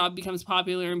 once a job becomes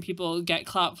popular and people get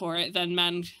clout for it, then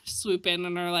men swoop in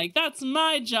and are like, that's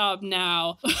my job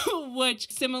now. Which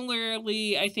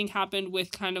similarly, I think happened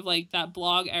with kind of like that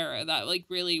blog era that like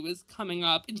really was coming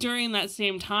up during that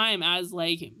same time as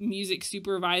like music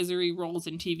supervisory roles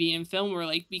in TV and film were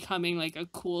like becoming like a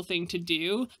cool thing to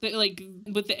do. That like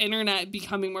with the internet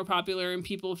becoming more popular and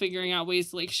people figuring out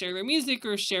ways to like share their music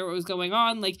or share what was going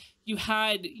on, like you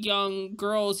had young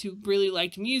girls who really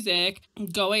liked music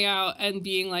going out and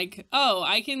being like, oh,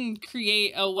 I can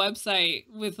create a website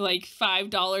with like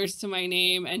 $5 to my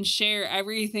name and share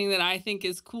everything that I think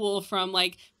is cool, from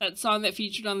like that song that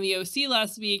featured on the OC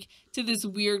last week to this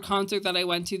weird concert that I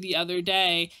went to the other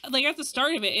day. Like at the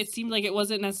start of it, it seemed like it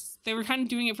wasn't they were kind of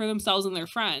doing it for themselves and their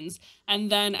friends.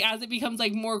 And then as it becomes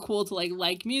like more cool to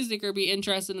like music or be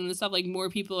interested in this stuff, like more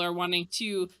people are wanting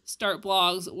to start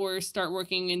blogs or start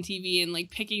working in TV and like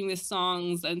picking these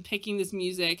songs and picking this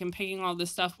music and picking all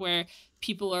this stuff where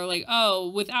people are like,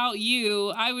 oh, without you,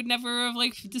 I would never have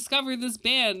like discovered this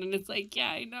band. And it's like,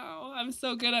 yeah, I know, I'm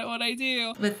so good at what I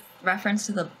do. With reference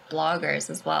to the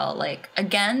bloggers as well, like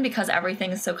again, because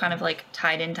everything is so kind of like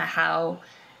tied into how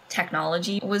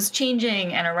technology was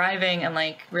changing and arriving and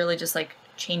like really just like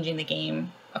changing the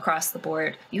game across the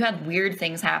board. You had weird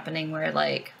things happening where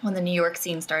like when the New York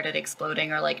scene started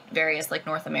exploding, or like various like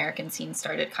North American scenes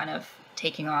started kind of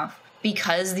taking off,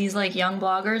 because these like young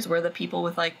bloggers were the people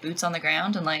with like boots on the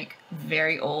ground and like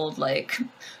very old like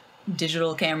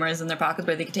digital cameras in their pockets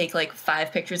where they could take like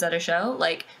 5 pictures at a show.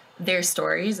 Like their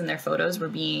stories and their photos were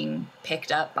being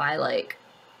picked up by like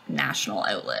national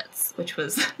outlets, which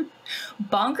was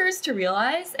bonkers to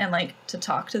realize, and like to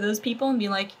talk to those people and be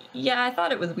like, yeah, I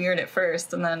thought it was weird at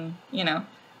first, and then, you know,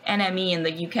 NME in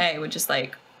the UK would just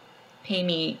like pay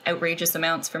me outrageous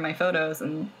amounts for my photos,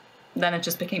 and then it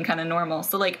just became kind of normal.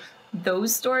 So like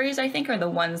those stories I think are the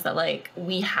ones that like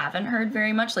we haven't heard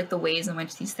very much, like the ways in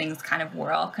which these things kind of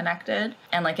were all connected.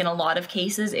 And like in a lot of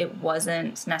cases it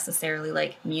wasn't necessarily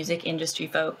like music industry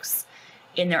folks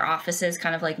in their offices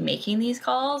kind of like making these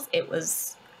calls. It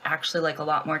was actually like a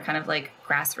lot more kind of like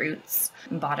grassroots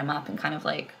and bottom up, and kind of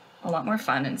like a lot more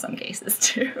fun in some cases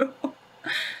too.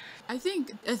 I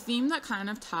think a theme that kind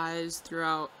of ties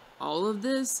throughout all of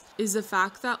this is the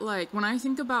fact that like when I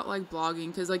think about like blogging,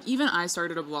 because like even I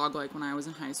started a blog like when I was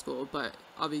in high school, but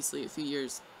obviously a few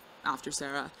years after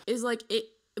Sarah, is like it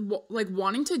like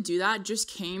wanting to do that just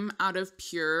came out of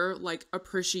pure like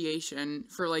appreciation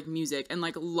for like music and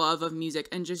like love of music,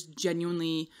 and just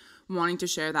genuinely wanting to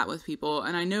share that with people.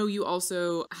 And I know you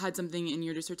also had something in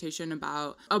your dissertation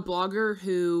about a blogger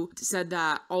who said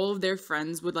that all of their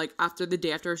friends would like, after the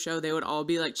day after a show, they would all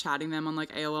be like chatting them on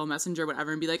like AOL Messenger or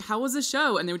whatever and be like, how was the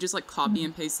show? And they would just like copy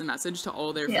and paste the message to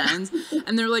all their friends.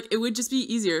 And they're like, it would just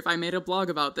be easier if I made a blog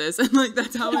about this. And like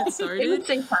that's how it started. It would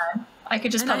take time. I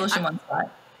could just publish in one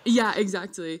spot. Yeah,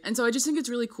 exactly. And so I just think it's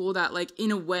really cool that, like,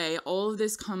 in a way, all of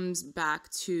this comes back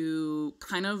to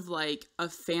kind of like a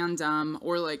fandom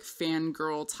or like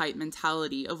fangirl type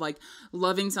mentality of like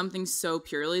loving something so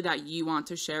purely that you want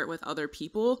to share it with other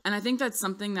people. And I think that's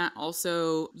something that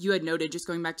also you had noted, just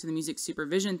going back to the music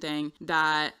supervision thing,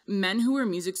 that men who were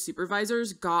music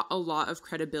supervisors got a lot of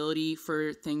credibility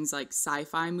for things like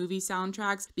sci-fi movie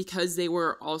soundtracks because they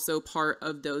were also part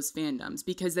of those fandoms,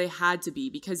 because they had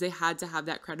to have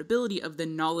that credibility of the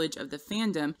knowledge of the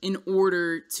fandom in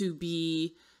order to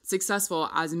be successful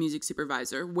as a music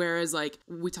supervisor. Whereas like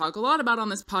we talk a lot about on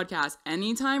this podcast,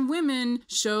 anytime women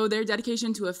show their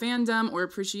dedication to a fandom or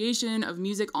appreciation of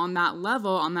music on that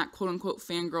level, on that quote unquote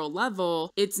fangirl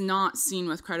level, it's not seen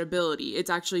with credibility. It's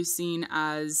actually seen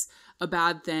as a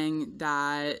bad thing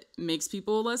that makes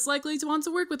people less likely to want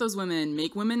to work with those women,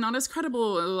 make women not as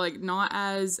credible, or like not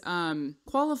as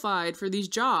qualified for these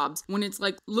jobs. When it's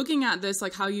like looking at this,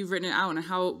 like how you've written it out and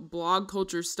how blog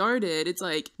culture started, it's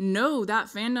like, no, that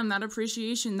fandom, that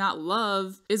appreciation, that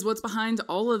love is what's behind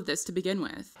all of this to begin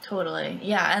with. Totally.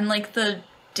 Yeah. And like the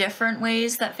different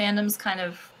ways that fandom's kind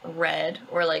of read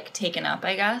or like taken up,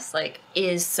 I guess, like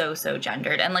is so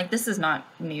gendered. And like this is not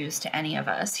news to any of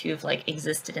us who've like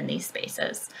existed in these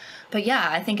spaces. But yeah,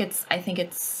 I think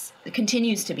it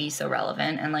continues to be so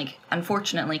relevant and like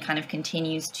unfortunately kind of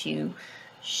continues to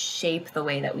shape the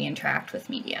way that we interact with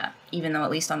media, even though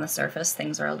at least on the surface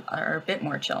things are a bit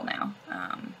more chill now.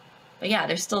 But yeah,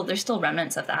 there's still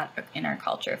remnants of that in our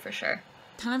culture for sure.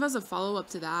 Kind of as a follow-up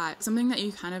to that, something that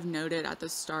you kind of noted at the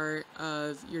start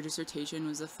of your dissertation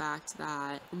was the fact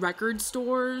that record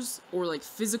stores or like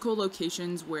physical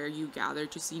locations where you gather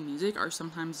to see music are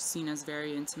sometimes seen as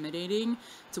very intimidating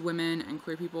to women and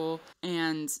queer people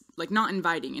and like not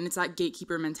inviting. And it's that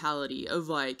gatekeeper mentality of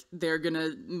like, they're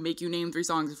gonna make you name 3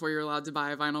 songs before you're allowed to buy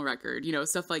a vinyl record, you know,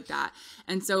 stuff like that.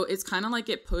 And so it's kind of like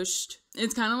it pushed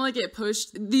these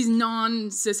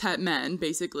non-cishet men,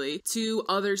 basically, to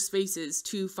other spaces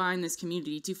to find this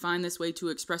community, to find this way to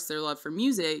express their love for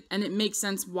music. And it makes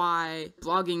sense why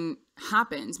blogging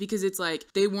happens, because it's like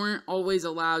they weren't always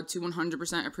allowed to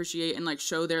 100% appreciate and like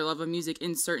show their love of music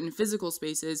in certain physical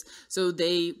spaces, so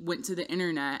they went to the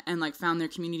internet and like found their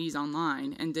communities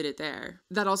online and did it there.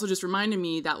 That also just reminded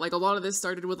me that like a lot of this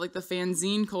started with like the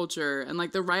fanzine culture and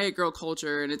like the riot girl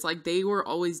culture, and it's like they were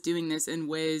always doing this in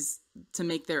ways to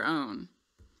make their own.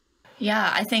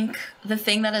 Yeah, I think the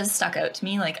thing that has stuck out to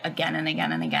me like again and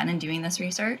again and again in doing this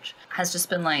research has just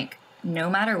been like,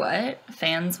 no matter what,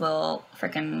 fans will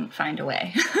frickin' find a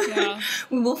way. Yeah.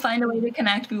 We will find a way to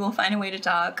connect. We will find a way to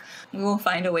talk. We will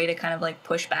find a way to kind of like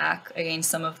push back against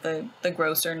some of the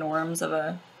grosser norms of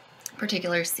a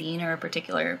particular scene or a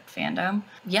particular fandom.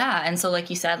 Yeah, and so like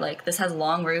you said, like this has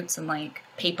long roots in like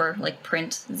paper, like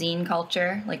print zine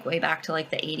culture, like way back to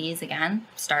like the 80s again.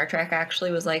 Star Trek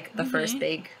actually was like the first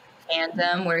big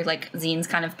fandom where like zines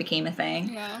kind of became a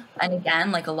thing. Yeah. And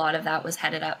again, like a lot of that was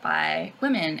headed up by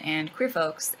women and queer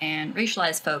folks and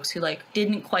racialized folks who like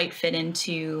didn't quite fit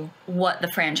into what the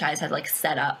franchise had like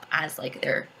set up as like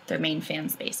their main fan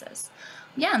spaces.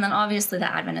 Yeah, and then obviously the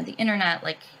advent of the internet,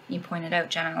 like you pointed out,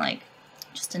 Jenna, like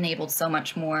just enabled so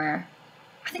much more.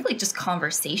 I think like just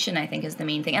conversation, I think, is the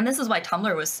main thing. And this is why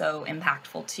Tumblr was so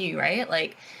impactful too, right?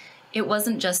 Like it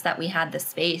wasn't just that we had the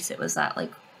space, it was that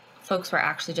like folks were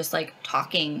actually just like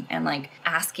talking and like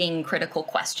asking critical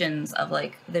questions of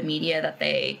like the media that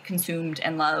they consumed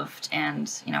and loved,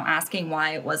 and you know, asking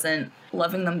why it wasn't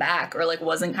loving them back or like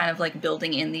wasn't kind of like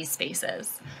building in these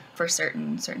spaces for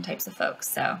certain types of folks.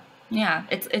 So yeah,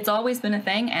 it's always been a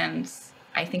thing, and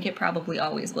I think it probably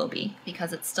always will be,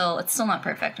 because it's still not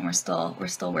perfect, and we're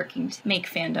still working to make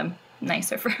fandom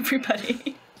nicer for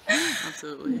everybody.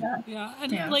 Absolutely. Yeah.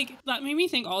 And like that made me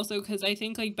think also, because I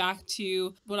think like back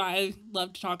to what I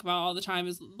love to talk about all the time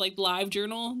is like live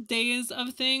journal days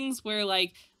of things, where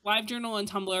like LiveJournal and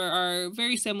Tumblr are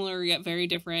very similar yet very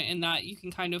different in that you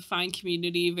can kind of find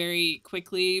community very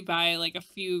quickly by like a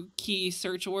few key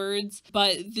search words.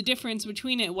 But the difference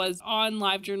between it was on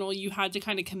LiveJournal, you had to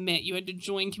kind of commit. You had to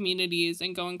join communities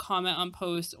and go and comment on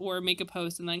posts or make a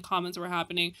post and then comments were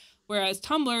happening. Whereas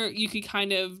Tumblr, you could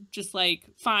kind of just like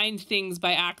find things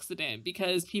by accident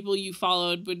because people you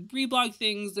followed would reblog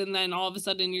things and then all of a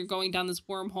sudden you're going down this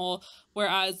wormhole.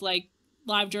 Whereas like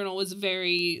LiveJournal was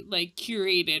very like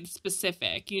curated,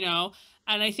 specific, you know?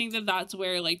 And I think that that's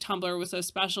where like Tumblr was so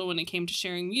special when it came to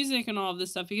sharing music and all of this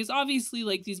stuff, because obviously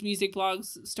like these music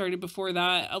blogs started before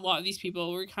that. A lot of these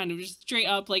people were kind of just straight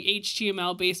up like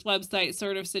HTML based website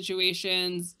sort of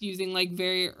situations using like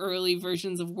very early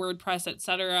versions of WordPress,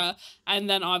 etc. And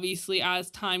then obviously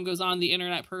as time goes on, the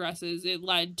internet progresses, it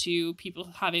led to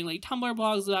people having like Tumblr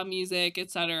blogs about music,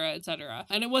 etc., etc.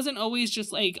 And it wasn't always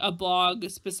just like a blog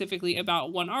specifically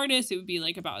about one artist. It would be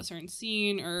like about a certain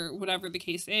scene or whatever the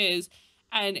case is.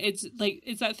 And it's like,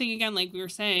 it's that thing again, like we were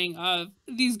saying, of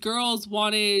these girls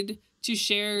wanted to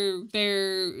share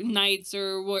their nights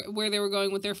or where they were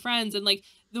going with their friends. And like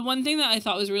the one thing that I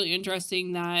thought was really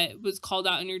interesting that was called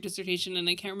out in your dissertation, and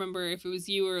I can't remember if it was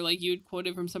you or like you had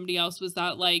quoted from somebody else, was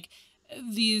that like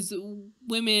these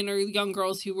women or young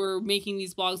girls who were making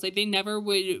these blogs, like they never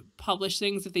would publish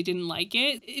things if they didn't like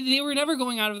it. They were never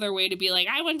going out of their way to be like,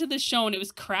 I went to this show and it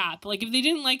was crap. Like if they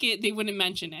didn't like it, they wouldn't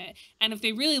mention it. And if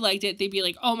they really liked it, they'd be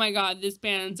like, oh my God, this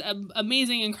band's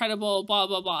amazing, incredible, blah,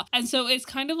 blah, blah. And so it's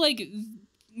kind of like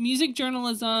music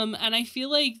journalism, and I feel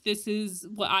like this is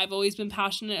what I've always been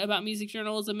passionate about music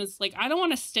journalism. Is like, I don't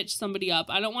want to stitch somebody up.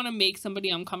 I don't want to make somebody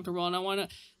uncomfortable, and I want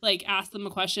to like ask them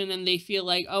a question and they feel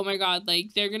like, oh my God,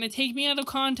 like they're gonna take me out of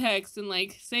context and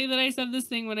like say that I said this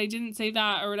thing when I didn't say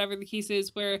that, or whatever the case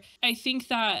is. Where I think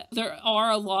that there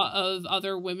are a lot of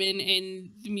other women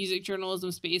in the music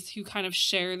journalism space who kind of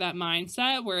share that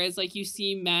mindset, whereas like you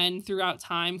see men throughout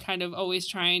time kind of always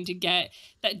trying to get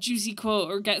that juicy quote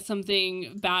or get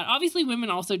something bad. Obviously women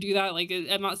also do that. Like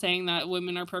I'm not saying that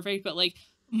women are perfect, but like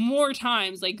more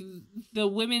times like the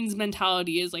women's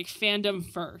mentality is like fandom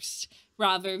first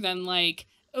rather than like,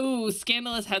 oh,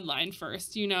 scandalous headline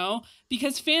first, you know,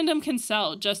 because fandom can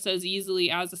sell just as easily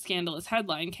as a scandalous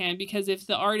headline can, because if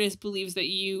the artist believes that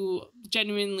you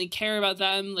genuinely care about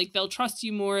them, like they'll trust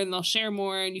you more and they'll share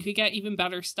more, and you could get even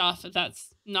better stuff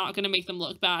that's not going to make them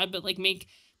look bad, but like make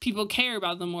people care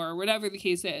about them more, or whatever the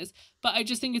case is. But I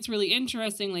just think it's really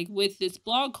interesting, like with this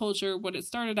blog culture, what it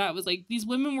started at was like these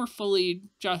women were fully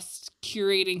just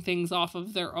curating things off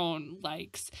of their own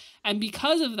likes. And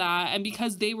because of that, and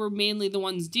because they were mainly the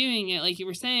ones doing it, like you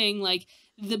were saying, like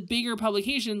the bigger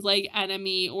publications like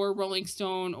Enemy or Rolling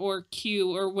Stone or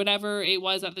Q or whatever it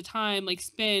was at the time, like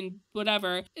Spin,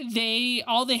 whatever,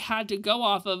 all they had to go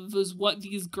off of was what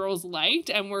these girls liked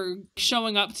and were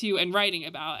showing up to and writing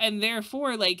about. And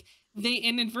therefore, like, they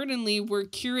inadvertently were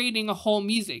curating a whole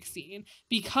music scene,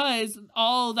 because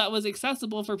all that was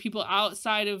accessible for people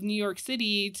outside of New York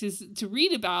City to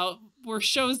read about were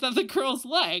shows that the girls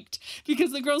liked,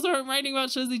 because the girls aren't writing about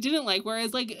shows they didn't like.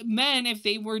 Whereas like men, if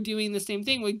they were doing the same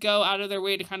thing, would go out of their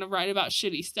way to kind of write about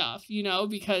shitty stuff, you know,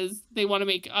 because they want to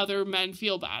make other men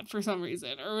feel bad for some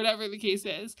reason or whatever the case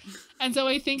is. And so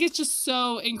I think it's just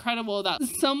so incredible that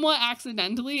somewhat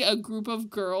accidentally a group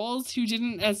of girls who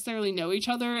didn't necessarily know each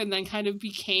other and then kind of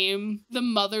became the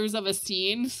mothers of a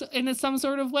scene in some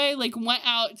sort of way, like went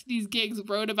out to these gigs,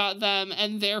 wrote about them,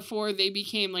 and therefore they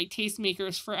became like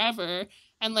tastemakers forever.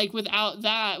 And like without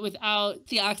that, without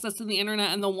the access to the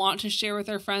internet and the want to share with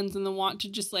their friends and the want to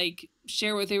just like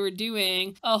share what they were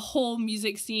doing, a whole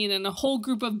music scene and a whole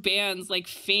group of bands like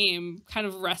Fame kind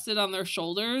of rested on their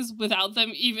shoulders without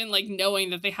them even like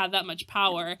knowing that they had that much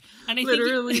power. And I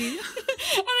Literally. think,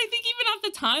 and I think even at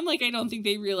the time, like I don't think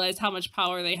they realized how much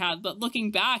power they had. But looking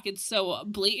back, it's so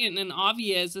blatant and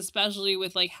obvious, especially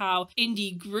with like how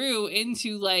indie grew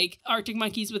into like Arctic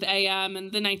Monkeys with AM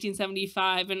and the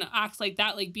 1975 and acts like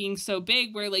that, like being so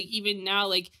big, where like even now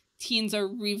like teens are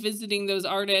revisiting those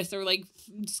artists or like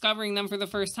discovering them for the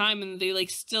first time, and they like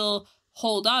still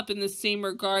hold up in the same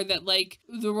regard that like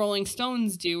the Rolling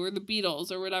Stones do or the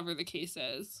Beatles or whatever the case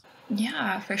is.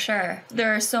 Yeah, for sure.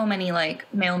 There are so many like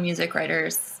male music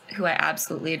writers who I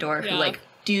absolutely adore, who like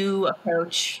do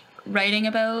approach writing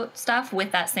about stuff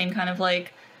with that same kind of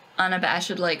like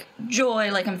unabashed like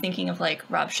joy. Like I'm thinking of like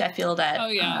Rob Sheffield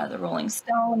at the Rolling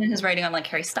Stone and his writing on like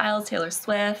Harry Styles, Taylor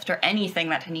Swift, or anything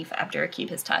that Hanif Abdurraqib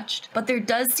has touched. But there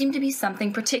does seem to be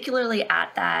something, particularly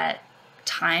at that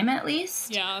time at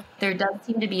least, there does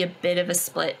seem to be a bit of a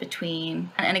split between,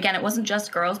 and again, it wasn't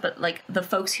just girls, but like the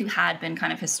folks who had been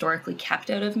kind of historically kept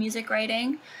out of music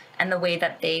writing and the way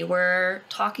that they were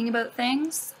talking about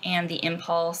things, and the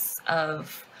impulse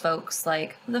of folks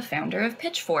like the founder of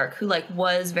Pitchfork, who like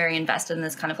was very invested in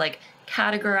this kind of like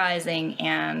categorizing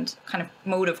and kind of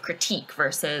mode of critique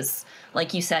versus,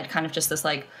 like you said, kind of just this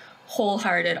like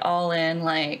wholehearted all in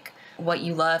like what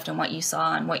you loved and what you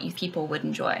saw and what you people would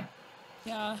enjoy.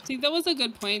 Yeah, I think that was a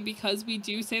good point, because we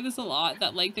do say this a lot,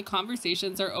 that like the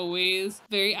conversations are always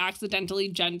very accidentally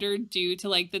gendered due to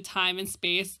like the time and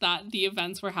space that the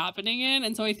events were happening in.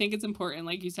 And so I think it's important,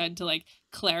 like you said, to like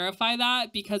clarify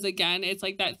that, because again, it's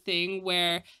like that thing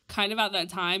where kind of at that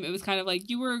time it was kind of like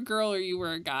you were a girl or you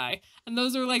were a guy, and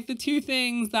those are like the two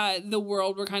things that the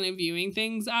world were kind of viewing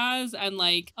things as. And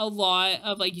like a lot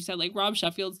of, like you said, like Rob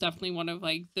Sheffield's definitely one of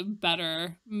like the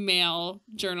better male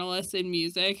journalists in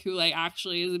music who like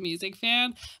actually is a music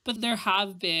fan. But there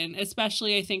have been,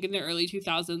 especially I think in the early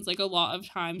 2000s, like a lot of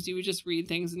times you would just read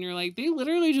things and you're like, they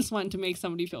literally just want to make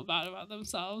somebody feel bad about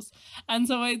themselves. And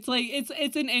so it's like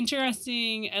it's an interesting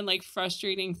and like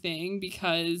frustrating thing,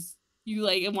 because you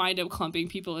like wind up clumping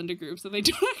people into groups that they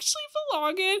don't actually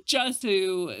belong in, just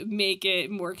to make it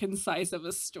more concise of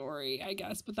a story, I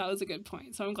guess. But that was a good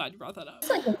point, so I'm glad you brought that up. It's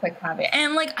like a quick habit.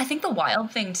 And like I think the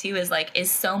wild thing too is like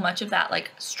is so much of that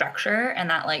like structure and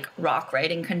that like rock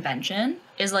writing convention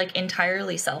is like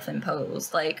entirely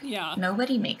self-imposed. Like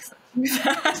nobody makes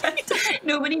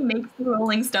nobody makes the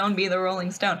Rolling Stone be the Rolling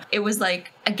Stone. It was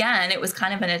like, again, it was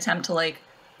kind of an attempt to like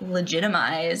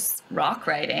legitimize rock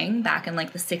writing back in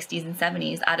like the 60s and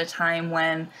 70s at a time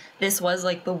when this was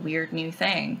like the weird new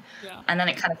thing. And then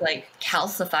it kind of like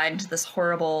calcified into this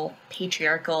horrible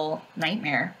patriarchal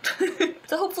nightmare.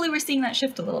 So hopefully we're seeing that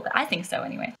shift a little bit. I think so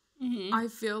anyway. I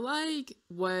feel like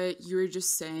what you were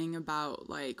just saying about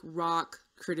like rock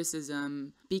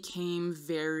criticism became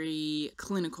very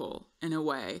clinical in a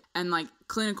way, and like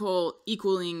clinical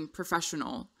equaling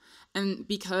professional. And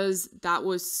because that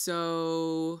was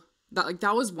so,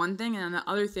 that was one thing, and the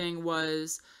other thing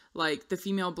was like the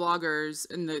female bloggers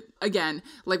and again,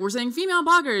 like we're saying female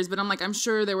bloggers, but I'm like, I'm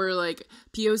sure there were like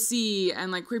POC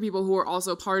and like queer people who were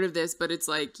also part of this, but it's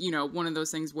like, you know, one of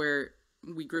those things where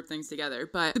we group things together.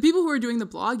 But the people who were doing the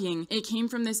blogging, it came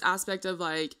from this aspect of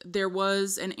like, there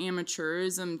was an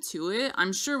amateurism to it.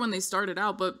 I'm sure when they started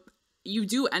out, but you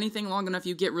do anything long enough,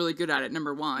 you get really good at it,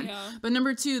 number one. But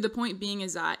number two, the point being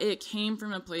is that it came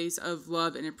from a place of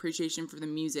love and appreciation for the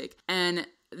music. And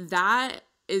that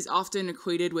is often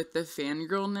equated with the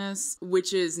fangirlness,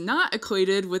 which is not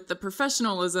equated with the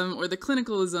professionalism or the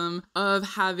clinicalism of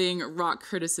having rock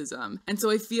criticism. And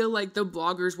so I feel like the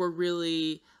bloggers were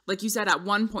really, like you said, at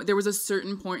one point, there was a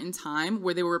certain point in time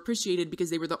where they were appreciated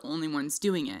because they were the only ones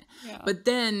doing it. But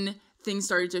then things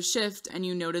started to shift, and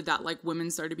you noted that like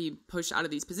women started to be pushed out of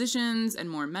these positions and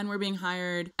more men were being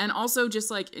hired. And also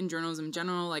just like in journalism in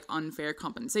general, like unfair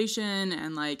compensation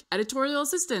and like editorial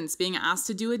assistants being asked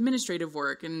to do administrative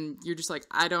work, and you're just like,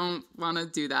 I don't want to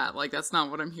do that, like that's not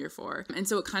what I'm here for. And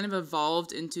so it kind of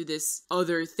evolved into this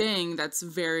other thing that's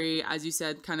very, as you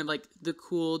said, kind of like the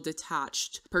cool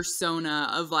detached persona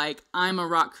of like, I'm a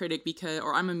rock critic because,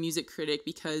 or I'm a music critic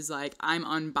because like I'm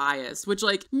unbiased, which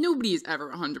like nobody is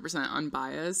ever 100%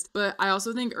 unbiased. But I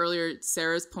also think earlier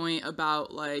Sarah's point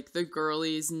about like the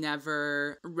girlies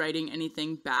never writing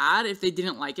anything bad, if they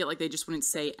didn't like it, like they just wouldn't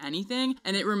say anything.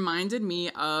 And it reminded me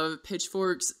of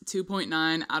Pitchfork's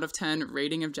 2.9 out of 10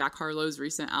 rating of Jack Harlow's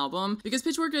recent album, because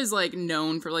Pitchfork is like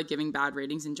known for like giving bad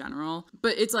ratings in general.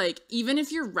 But it's like, even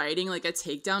if you're writing like a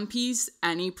takedown piece,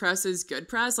 any press is good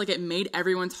press. Like it made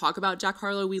everyone talk about Jack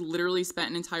Harlow. We literally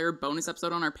spent an entire bonus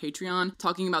episode on our Patreon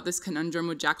talking about this conundrum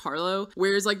with Jack Harlow,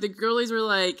 whereas like the girlies were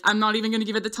like, I'm not even going to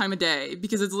give it the time of day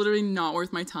because it's literally not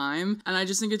worth my time. And I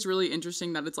just think it's really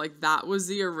interesting that it's like, that was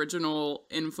the original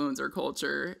influencer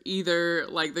culture. Either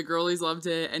like the girlies loved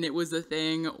it and it was the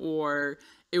thing, or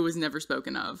it was never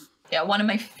spoken of. Yeah, one of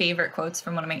my favorite quotes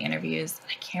from one of my interviews,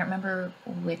 I can't remember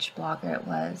which blogger it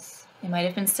was. It might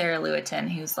have been Sarah Lewitton,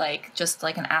 who's like just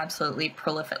like an absolutely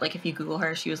prolific, like if you Google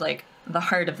her, she was like the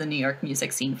heart of the New York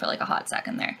music scene for like a hot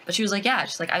second there. But she was like, yeah,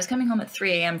 she's like, I was coming home at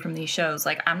 3 a.m. from these shows.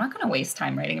 Like, I'm not going to waste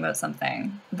time writing about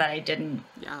something that I didn't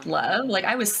love. Like,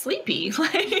 I was sleepy.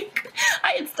 Like,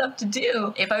 I had stuff to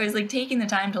do. If I was like taking the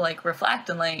time to like reflect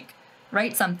and like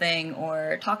write something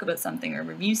or talk about something or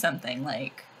review something,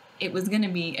 like it was going to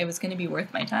be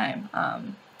worth my time. I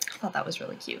thought that was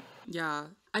really cute. Yeah.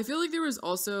 I feel like there was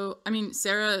also, I mean,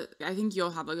 Sarah, I think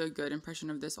you'll have like a good impression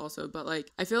of this also, but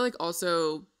like, I feel like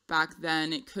also back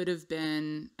then it could have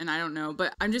been, and I don't know,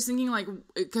 but I'm just thinking like,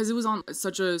 because it was on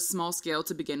such a small scale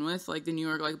to begin with, like the New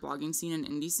York like blogging scene and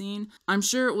indie scene, I'm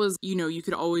sure it was, you know, you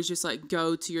could always just like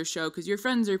go to your show because your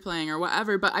friends are playing or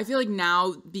whatever. But I feel like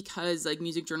now, because like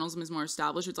music journalism is more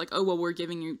established, it's like, oh well, we're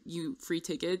giving you free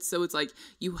tickets, so it's like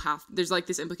there's like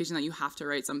this implication that you have to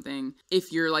write something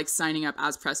if you're like signing up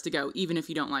as press to go, even if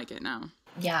you don't like it now.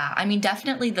 Yeah, I mean,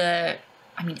 definitely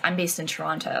I'm based in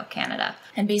Toronto, Canada.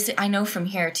 And basically, I know from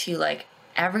here too, like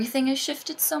everything has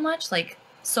shifted so much. Like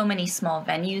so many small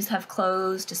venues have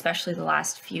closed, especially the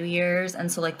last few years.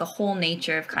 And so like the whole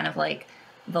nature of kind of like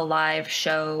the live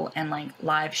show and like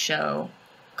live show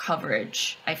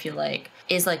coverage, I feel like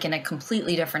is like in a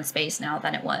completely different space now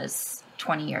than it was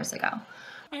 20 years ago.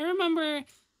 I remember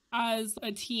as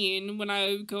a teen, when I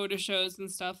would go to shows and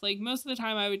stuff, like most of the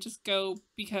time I would just go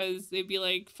because they'd be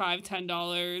like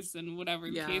 $5-10 and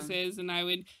whatever the case is, and I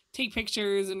would take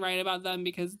pictures and write about them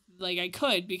because like I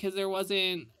could, because there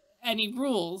wasn't any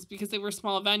rules, because they were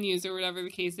small venues or whatever the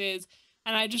case is.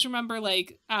 And I just remember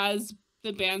like as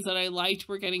the bands that I liked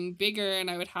were getting bigger, and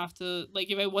I would have to,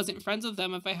 like, if I wasn't friends with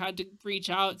them, if I had to reach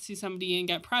out to somebody and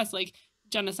get press, like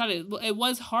Jenna said, it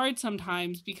was hard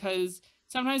sometimes because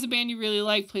sometimes a band you really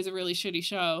like plays a really shitty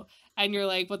show, and you're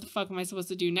like, what the fuck am I supposed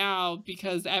to do now?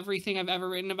 Because everything I've ever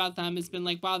written about them has been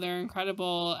like, wow, they're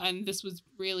incredible, and this was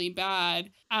really bad.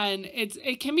 And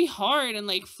it can be hard and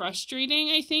like frustrating,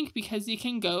 I think, because you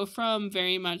can go from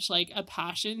very much like a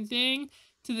passion thing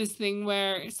to this thing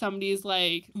where somebody's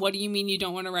like, what do you mean you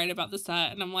don't want to write about the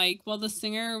set? And I'm like, well, the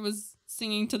singer was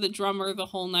singing to the drummer the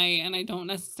whole night, and I don't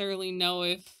necessarily know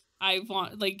if I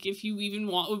want, like, if you even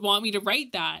would want me to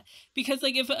write that. Because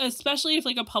like, especially if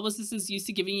like a publicist is used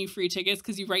to giving you free tickets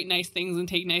because you write nice things and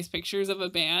take nice pictures of a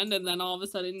band, and then all of a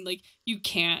sudden like you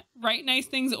can't write nice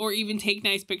things or even take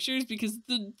nice pictures because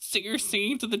the singer's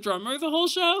singing to the drummer the whole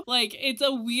show, like, it's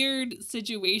a weird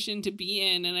situation to be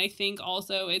in. And I think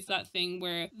also it's that thing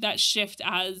where that shift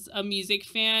as a music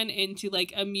fan into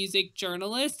like a music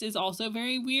journalist is also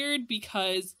very weird,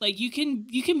 because like you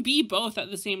can be both at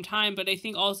the same time, but I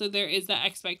think also there is that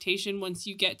expectation once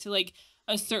you get to like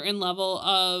a certain level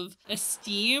of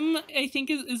esteem, I think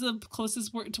is the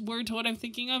closest word to what I'm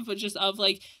thinking of, but just of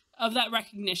like of that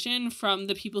recognition from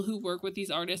the people who work with these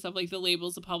artists, of like the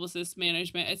labels, the publicists,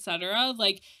 management, etc.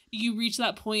 Like you reach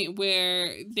that point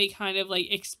where they kind of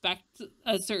like expect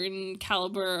a certain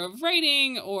caliber of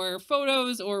writing or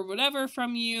photos or whatever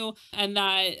from you, and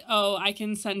that, oh, I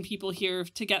can send people here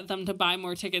to get them to buy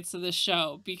more tickets to this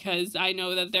show because I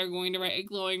know that they're going to write a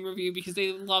glowing review because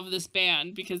they love this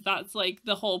band, because that's like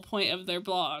the whole point of their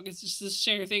blog, is just to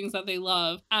share things that they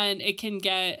love. And it can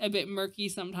get a bit murky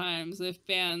sometimes if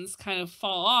bands kind of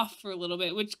fall off for a little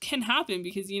bit, which can happen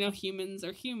because, you know, humans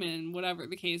are human, whatever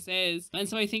the case is. And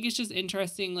so I think it's just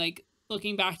interesting, like,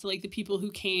 looking back to like the people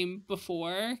who came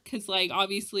before, because like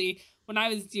obviously when I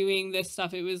was doing this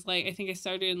stuff, it was like, I think I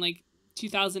started in like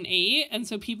 2008, and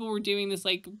so people were doing this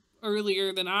like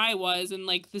earlier than I was, and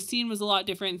like the scene was a lot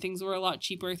different, things were a lot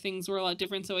cheaper, things were a lot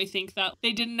different. So I think that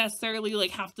they didn't necessarily like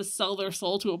have to sell their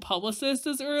soul to a publicist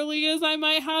as early as I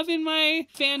might have in my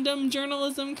fandom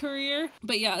journalism career.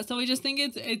 But yeah, so I just think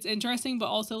it's interesting, but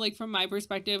also like from my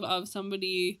perspective of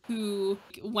somebody who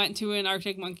went to an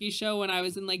Arctic Monkeys show when I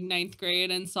was in like 9th grade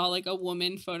and saw like a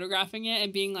woman photographing it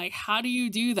and being like, how do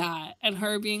you do that? And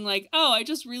her being like, oh, I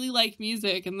just really like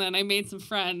music, and then I made some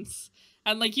friends,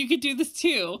 and like, you could do this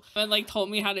too, and like told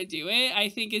me how to do it. I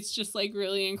think it's just like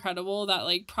really incredible that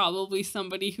like probably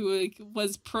somebody who like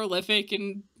was prolific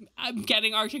and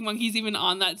getting Arctic Monkeys even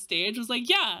on that stage was like,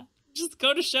 yeah, just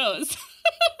go to shows.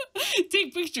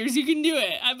 Take pictures, you can do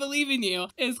it, I believe in you,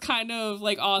 is kind of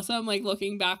like awesome, like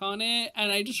looking back on it.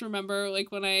 And I just remember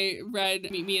like when I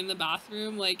read Meet Me in the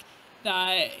Bathroom, like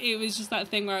that it was just that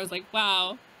thing where I was like,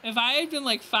 wow, if I had been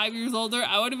like 5 years older,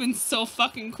 I would have been so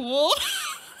fucking cool.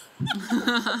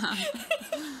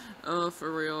 Oh,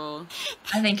 for real.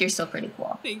 I think you're still pretty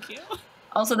cool. Thank you.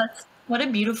 Also, what a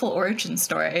beautiful origin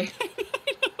story.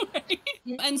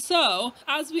 And so,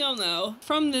 as we all know,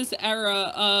 from this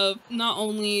era of not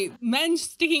only men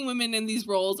sticking women in these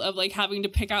roles of like having to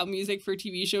pick out music for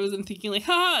TV shows and thinking like,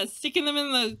 haha, sticking them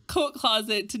in the coat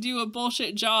closet to do a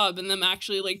bullshit job, and them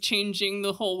actually like changing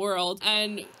the whole world,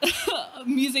 and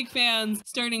music fans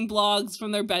starting blogs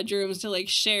from their bedrooms to like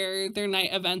share their night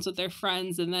events with their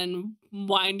friends, and then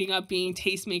winding up being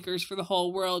tastemakers for the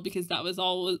whole world because that was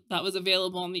all that was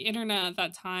available on the internet at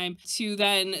that time, to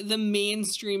then the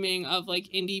mainstreaming of like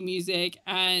indie music,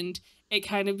 and it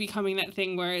kind of becoming that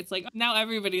thing where it's like, now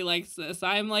everybody likes this.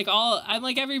 I'm like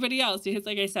everybody else, because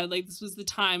like I said, like this was the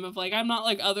time of like, I'm not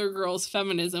like other girls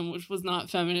feminism, which was not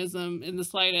feminism in the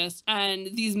slightest. And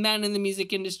these men in the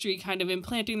music industry kind of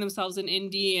implanting themselves in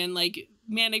indie, and like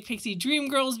manic pixie dream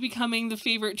girls becoming the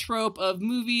favorite trope of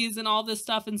movies and all this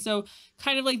stuff. And so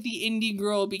kind of like the indie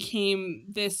girl became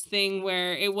this thing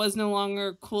where it was no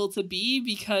longer cool to be,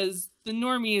 because the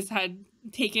normies had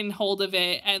taken hold of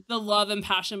it, and the love and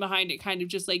passion behind it kind of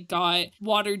just like got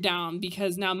watered down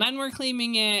because now men were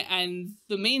claiming it and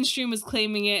the mainstream was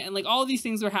claiming it, and like all these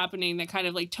things were happening that kind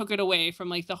of like took it away from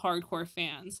like the hardcore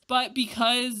fans. But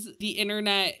because the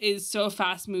internet is so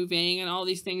fast moving and all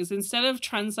these things, instead of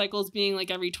trend cycles being like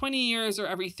every 20 years or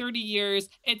every 30 years,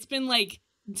 it's been like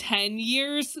 10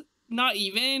 years, not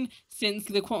even, since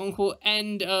the quote unquote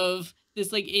end of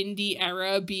this like indie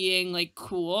era being like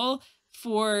cool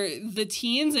for the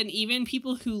teens and even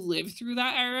people who lived through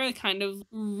that era, kind of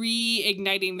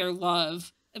reigniting their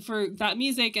love for that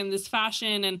music and this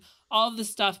fashion and all of this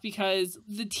stuff because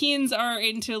the teens are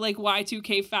into like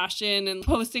Y2K fashion and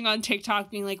posting on TikTok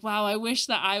being like, wow, I wish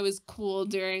that I was cool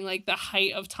during like the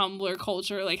height of Tumblr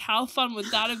culture. Like, how fun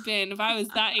would that have been if I was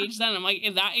that age then? I'm like,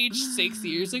 in that age 6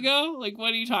 years ago? Like,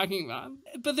 what are you talking about?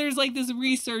 But there's like this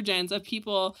resurgence of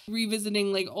people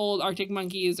revisiting like old Arctic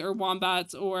Monkeys or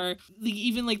Wombats or like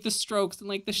even like the Strokes and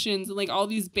like the Shins and like all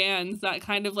these bands that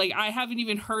kind of like I haven't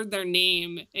even heard their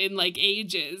name in like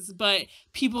ages, but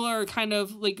people are kind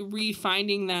of like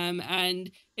refinding them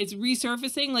and it's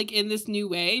resurfacing like in this new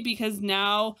way because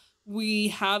now we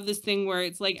have this thing where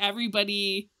it's like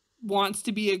everybody wants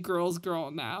to be a girl's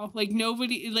girl now. Like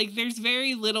nobody, like there's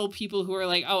very little people who are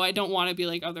like, oh, I don't want to be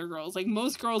like other girls. Like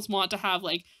most girls want to have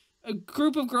like a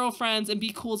group of girlfriends and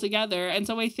be cool together. And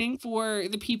so I think for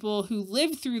the people who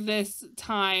lived through this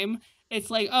time, it's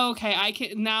like, oh, okay, I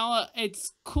can now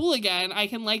it's cool again. I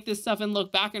can like this stuff and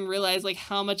look back and realize like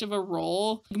how much of a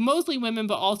role, mostly women,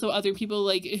 but also other people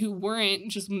like who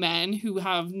weren't just men who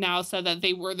have now said that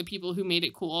they were the people who made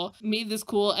it cool, made this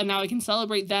cool. And now I can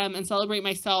celebrate them and celebrate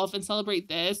myself and celebrate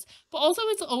this. But also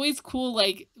it's always cool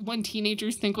like when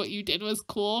teenagers think what you did was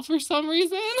cool for some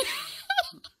reason.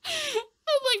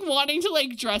 Like wanting to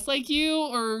like dress like you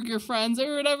or your friends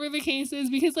or whatever the case is,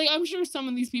 because like I'm sure some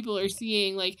of these people are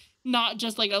seeing like not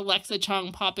just like Alexa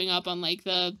Chung popping up on like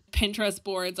the Pinterest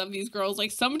boards of these girls,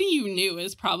 like somebody you knew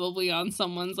is probably on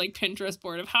someone's like Pinterest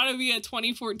board of how to be a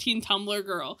 2014 Tumblr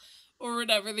girl or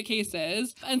whatever the case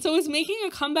is. And so it's making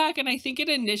a comeback, and I think it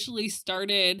initially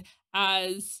started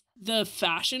as the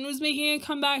fashion was making a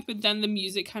comeback, but then the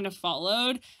music kind of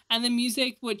followed. And the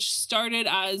music, which started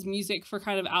as music for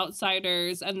kind of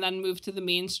outsiders and then moved to the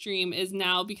mainstream, is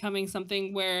now becoming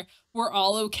something where we're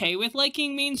all okay with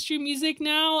liking mainstream music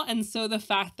now. And so the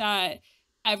fact that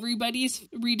everybody's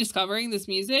rediscovering this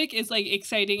music is like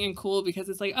exciting and cool because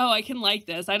it's like, oh, I can like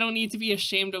this. I don't need to be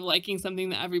ashamed of liking something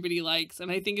that everybody likes.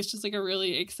 And I think it's just like a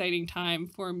really exciting time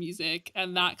for music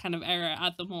and that kind of era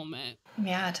at the moment.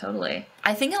 Yeah, totally.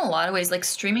 I think in a lot of ways, like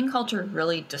streaming culture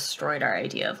really destroyed our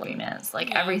idea of what it is.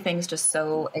 Like everything's just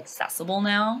so accessible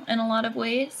now in a lot of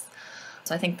ways.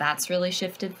 So I think that's really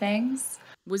shifted things.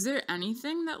 Was there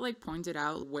anything that like pointed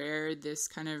out where this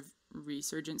kind of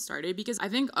resurgence started? Because I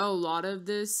think a lot of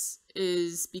this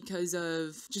is because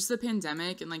of just the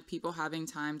pandemic and like people having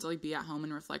time to like be at home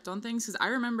and reflect on things. Because I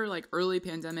remember like early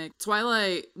pandemic,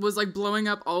 Twilight was like blowing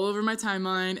up all over my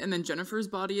timeline, and then Jennifer's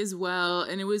Body as well.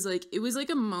 And it was like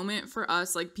a moment for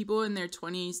us, like people in their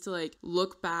 20s, to like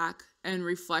look back and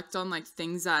reflect on like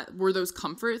things that were those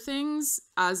comfort things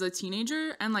as a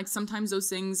teenager. And like sometimes those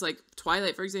things, like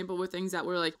Twilight, for example, were things that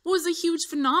were like, was a huge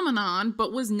phenomenon,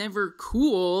 but was never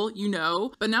cool, you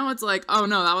know? But now it's like, oh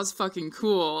no, that was fucking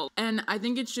cool. And I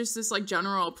think it's just this like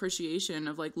general appreciation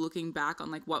of like looking back on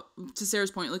like what, to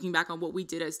Sarah's point, looking back on what we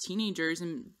did as teenagers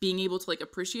and being able to like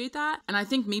appreciate that. And I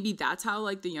think maybe that's how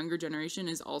like the younger generation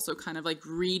is also kind of like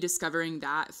rediscovering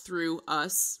that through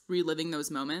us reliving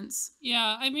those moments.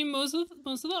 Yeah, I mean, most of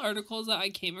the articles that I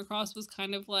came across was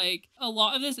kind of like a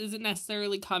lot of this isn't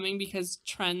necessarily coming because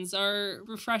trends are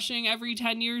refreshing every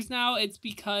 10 years now. It's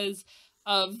because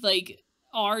of like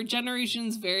our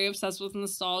generation's very obsessed with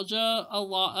nostalgia. A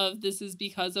lot of this is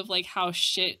because of like how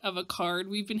shit of a card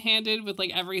we've been handed with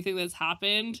like everything that's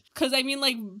happened. Because I mean,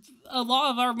 like a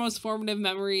lot of our most formative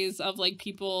memories of like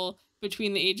people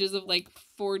between the ages of like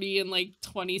 40 and like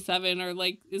 27 are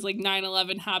like is like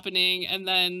 9/11 happening, and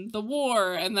then the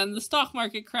war, and then the stock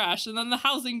market crash, and then the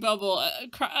housing bubble,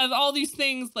 and all these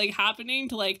things like happening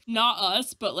to like not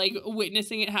us, but like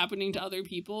witnessing it happening to other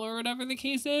people or whatever the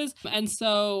case is. And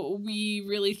so we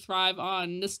really thrive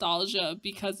on nostalgia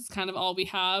because it's kind of all we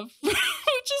have, which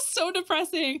is so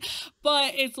depressing.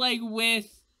 But it's like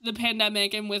with the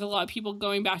pandemic and with a lot of people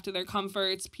going back to their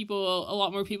comforts, a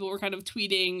lot more people were kind of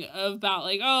tweeting about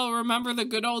like, oh, remember the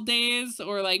good old days,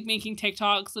 or like making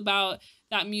TikToks about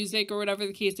that music or whatever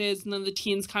the case is. And then the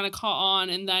teens kind of caught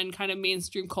on, and then kind of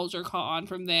mainstream culture caught on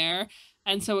from there.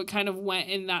 And so it kind of went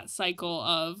in that cycle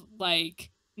of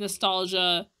like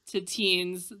nostalgia to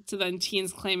teens, to then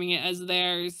teens claiming it as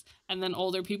theirs, and then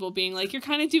older people being like, you're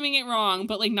kind of doing it wrong,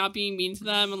 but like not being mean to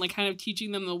them and like kind of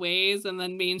teaching them the ways, and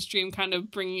then mainstream kind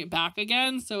of bringing it back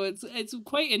again. So it's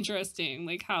quite interesting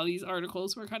like how these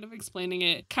articles were kind of explaining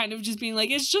it, kind of just being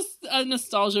like, it's just a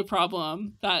nostalgia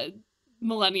problem that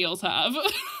millennials have.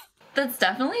 That's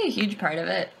definitely a huge part of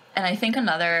it. And I think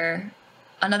another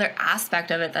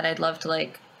aspect of it that I'd love to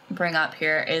like bring up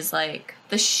here is like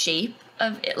the shape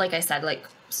of it. Like I said, like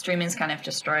streaming's kind of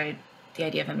destroyed the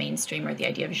idea of a mainstream or the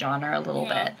idea of genre a little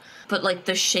bit, but like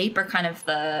the shape or kind of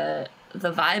the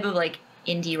vibe of like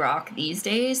indie rock these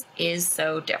days is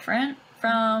so different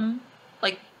from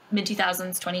like mid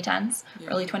 2000s, 2010s,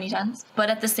 early 2010s. But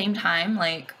at the same time,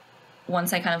 like,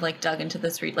 once I kind of like dug into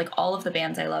this like all of the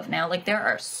bands I love now, like there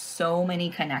are so many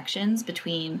connections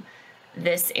between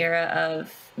this era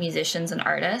of musicians and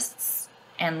artists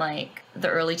and like the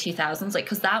early 2000s, like,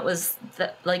 because that was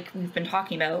the, like we've been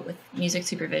talking about with music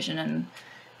supervision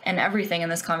and everything in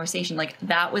this conversation, like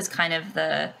that was kind of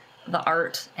the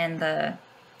art and the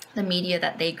media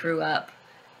that they grew up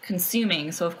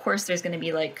consuming. So of course there's going to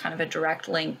be like kind of a direct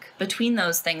link between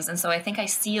those things. And so I think I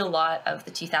see a lot of the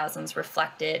 2000s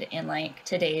reflected in like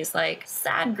today's like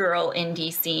sad girl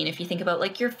indie scene. If you think about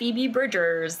like your Phoebe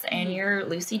Bridgers and your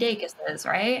Lucy Dacus's,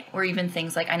 right? Or even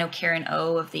things like, I know Karen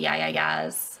O of the Yeah Yeah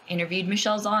Yeahs interviewed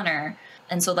Michelle Zauner.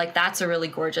 And so like that's a really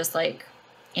gorgeous like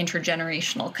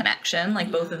intergenerational connection, like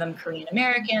both of them Korean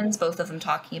Americans, both of them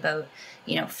talking about,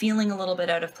 you know, feeling a little bit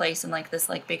out of place in like this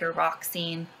like bigger rock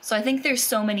scene. So I think there's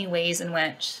so many ways in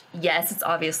which, yes, it's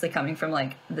obviously coming from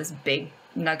like this big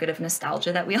nugget of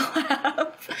nostalgia that we all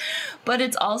have, but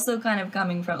it's also kind of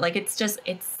coming from like, it's just,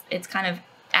 it's kind of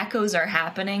echoes are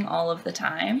happening all of the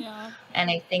time. Yeah. And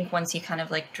I think once you kind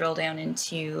of like drill down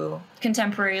into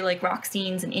contemporary like rock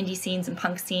scenes and indie scenes and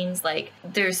punk scenes, like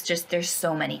there's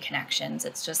so many connections.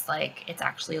 It's just like, it's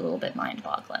actually a little bit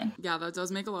mind-boggling. Yeah, that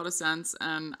does make a lot of sense.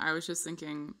 And I was just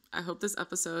thinking, I hope this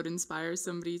episode inspires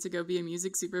somebody to go be a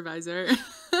music supervisor.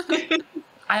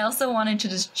 I also wanted to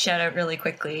just shout out really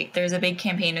quickly, there's a big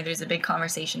campaign or there's a big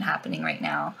conversation happening right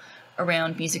now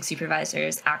around music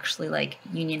supervisors actually like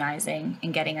unionizing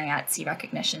and getting IATSE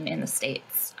recognition in the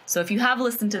States. So if you have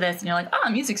listened to this and you're like, oh,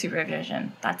 music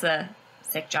supervision, that's a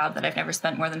sick job that I've never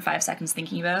spent more than 5 seconds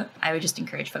thinking about, I would just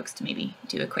encourage folks to maybe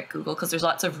do a quick Google, because there's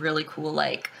lots of really cool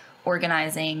like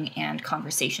organizing and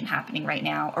conversation happening right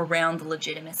now around the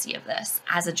legitimacy of this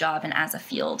as a job and as a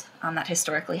field that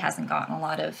historically hasn't gotten a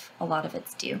lot of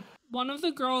its due. One of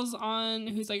the girls on,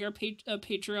 who's like our a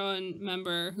Patreon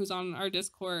member who's on our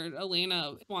Discord,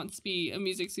 Elena, wants to be a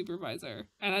music supervisor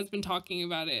and has been talking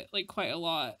about it like quite a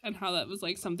lot, and how that was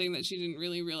like something that she didn't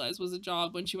really realize was a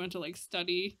job when she went to like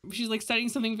study. She's like studying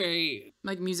something very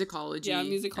like musicology. Yeah,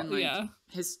 musicology.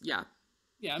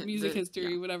 Like, music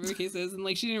history, whatever the case is. And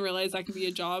like she didn't realize that could be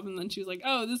a job, and then she was like,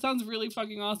 oh, this sounds really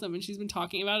fucking awesome, and she's been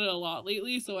talking about it a lot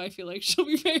lately, so I feel like she'll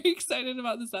be very excited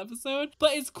about this episode.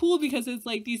 But it's cool because it's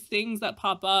like these things that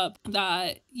pop up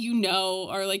that you know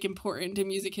are like important to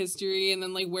music history, and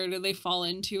then like where do they fall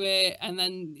into it, and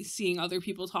then seeing other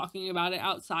people talking about it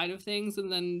outside of things,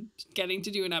 and then getting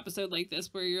to do an episode like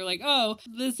this where you're like, oh,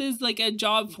 this is like a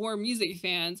job for music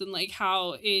fans. And like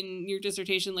how in your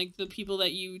dissertation, like the people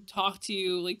that you talk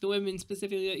to, like the women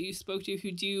specifically that you spoke to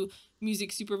who do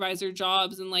music supervisor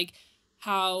jobs, and like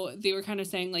how they were kind of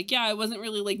saying like, yeah, I wasn't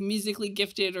really like musically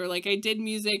gifted, or like I did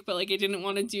music but like I didn't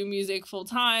want to do music full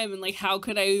time, and like how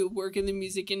could I work in the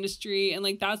music industry. And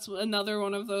like that's another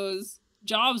one of those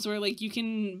jobs where like you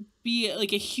can be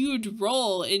like a huge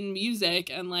role in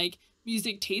music and like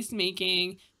music taste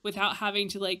making without having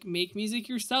to like make music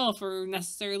yourself or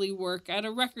necessarily work at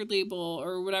a record label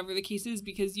or whatever the case is,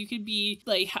 because you could be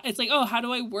like, it's like, oh, how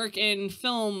do I work in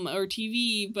film or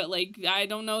TV, but like I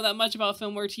don't know that much about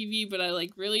film or TV, but I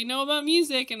like really know about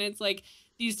music. And it's like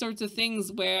these sorts of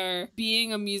things where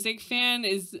being a music fan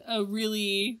is a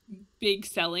really big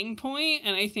selling point.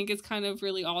 And I think it's kind of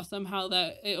really awesome how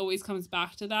that it always comes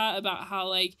back to that, about how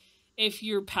like if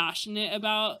you're passionate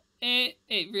about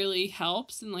it really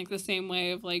helps in like the same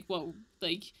way of like what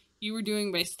like you were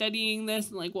doing by studying this,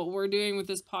 and like what we're doing with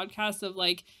this podcast of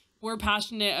like we're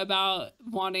passionate about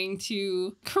wanting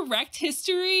to correct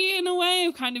history in a way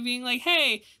of kind of being like,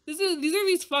 hey, these are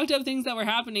these fucked up things that were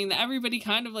happening that everybody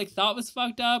kind of like thought was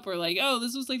fucked up, or like, oh,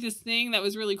 this was like this thing that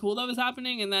was really cool that was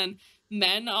happening, and then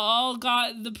men all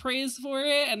got the praise for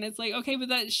it, and it's like, okay, but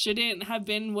that shouldn't have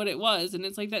been what it was. And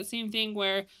it's like that same thing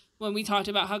where when we talked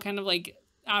about how kind of like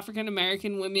African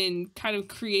American women kind of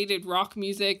created rock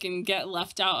music and get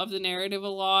left out of the narrative a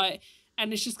lot.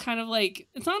 And it's just kind of like,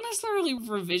 it's not necessarily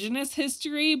revisionist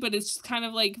history, but it's just kind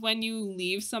of like when you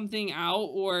leave something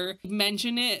out or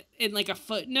mention it in like a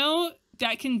footnote,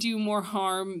 that can do more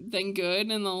harm than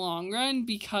good in the long run,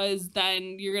 because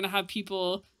then you're going to have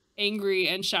people angry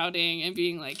and shouting and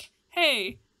being like,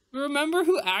 hey, remember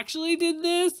who actually did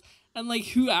this? And like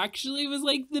who actually was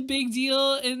like the big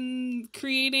deal in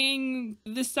creating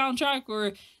this soundtrack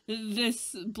or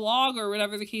this blog or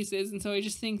whatever the case is. And so I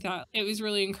just think that it was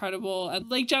really incredible. And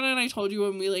like Jenna and I told you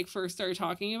when we like first started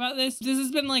talking about this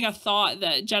has been like a thought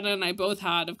that Jenna and I both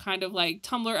had of kind of like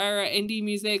Tumblr era indie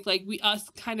music, like us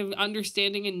kind of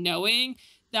understanding and knowing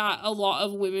that a lot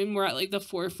of women were at like the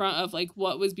forefront of like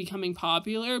what was becoming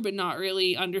popular, but not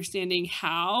really understanding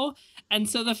how. And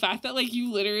so the fact that like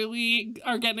you literally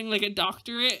are getting like a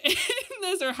doctorate in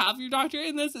this or have your doctorate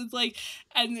in this, it's like,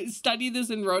 and studied this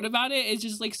and wrote about it, is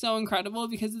just like so incredible,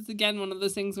 because it's again one of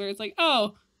those things where it's like,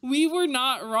 oh, we were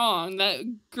not wrong that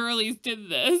girlies did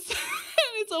this.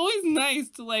 It's always nice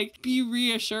to like be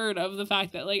reassured of the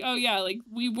fact that like, oh yeah, like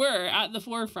we were at the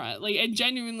forefront, like, and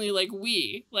genuinely like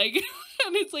we like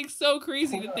and it's like so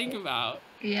crazy to think about.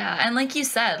 Yeah, and like you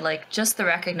said, like just the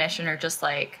recognition or just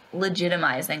like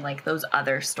legitimizing like those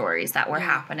other stories that were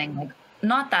happening, like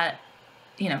not that,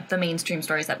 you know, the mainstream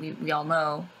stories that we all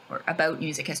know or about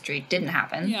music history didn't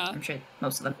happen. Yeah, I'm sure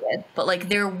most of them did, but like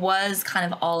there was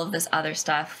kind of all of this other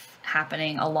stuff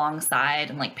happening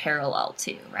alongside and like parallel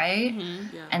to, right?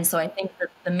 Yeah. And so I think that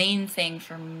the main thing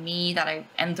for me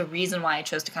and the reason why I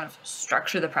chose to kind of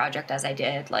structure the project as I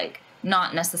did, like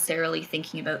not necessarily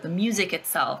thinking about the music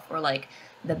itself or like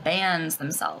the bands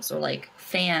themselves or like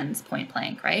fans point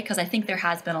blank, right? Because I think there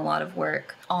has been a lot of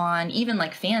work on even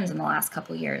like fans in the last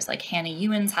couple of years. Like Hannah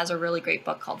Ewens has a really great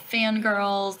book called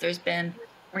Fangirls. There's been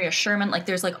Maria Sherman, like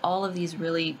there's like all of these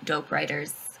really dope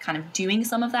writers kind of doing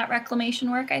some of that reclamation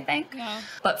work, I think. Yeah.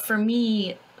 But for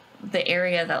me, the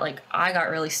area that like I got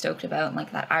really stoked about and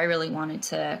like that I really wanted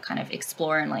to kind of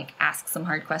explore and like ask some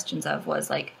hard questions of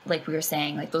was like we were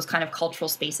saying, like those kind of cultural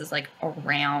spaces like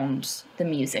around the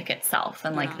music itself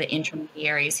and like the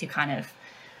intermediaries who kind of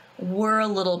were a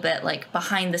little bit like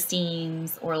behind the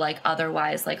scenes or like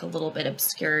otherwise like a little bit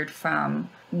obscured from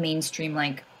mainstream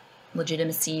like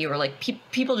legitimacy, or like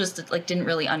people just like didn't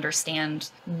really understand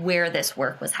where this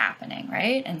work was happening,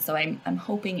 right? And so I'm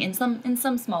hoping in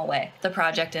some small way the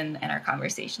project and our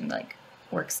conversation like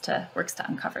works to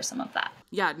uncover some of that.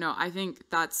 Yeah, no, I think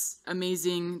that's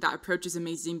amazing. That approach is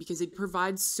amazing because it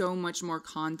provides so much more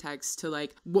context to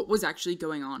like what was actually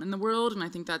going on in the world. And I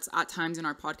think that's at times in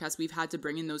our podcast, we've had to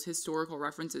bring in those historical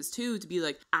references too, to be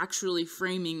like actually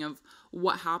framing of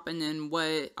what happened and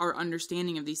what our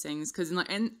understanding of these things. Because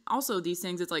and also these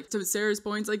things, it's like, to Sarah's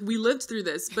points, like we lived through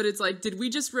this, but it's like, did we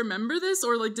just remember this,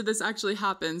 or like did this actually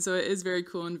happen? So it is very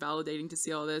cool and validating to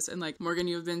see all this. And like, Morgan,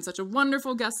 you have been such a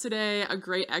wonderful guest today, a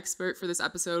great expert for this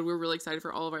episode. We're really excited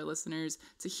for all of our listeners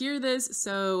to hear this.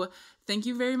 So thank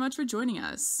you very much for joining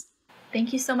us.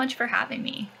 Thank you so much for having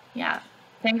me. Yeah.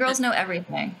 Fangirls know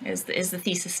everything is the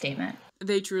thesis statement.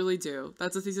 They truly do.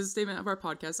 That's a thesis statement of our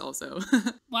podcast also.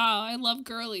 Wow, I love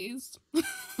girlies.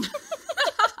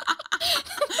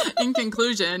 In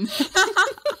conclusion,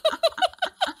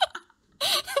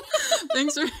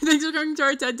 thanks for coming to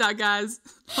our TED Talk, guys.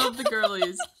 Love the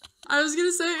girlies. I was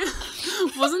gonna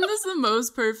say, wasn't this the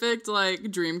most perfect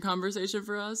like dream conversation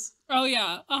for us? Oh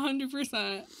yeah,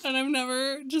 100%. And I've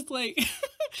never just like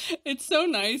it's so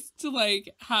nice to like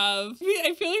have,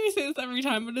 I feel like we say this every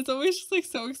time, but it's always just like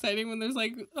so exciting when there's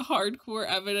like hardcore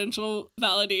evidential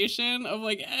validation of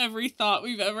like every thought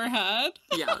we've ever had.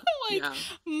 Yeah. Like, yeah.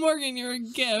 Morgan, you're a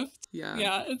gift. Yeah.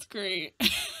 Yeah, it's great.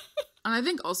 And I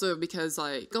think also because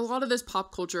like a lot of this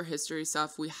pop culture history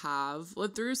stuff we have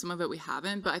lived through, some of it we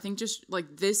haven't, but I think just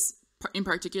like this in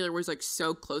particular was like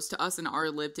so close to us and our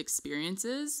lived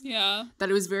experiences. Yeah. That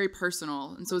it was very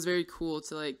personal. And so it was very cool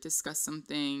to like discuss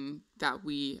something that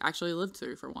we actually lived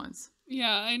through for once.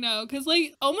 Yeah, I know. Because,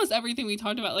 like, almost everything we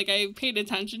talked about, like, I paid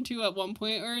attention to at one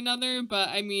point or another. But,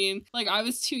 I mean, like, I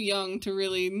was too young to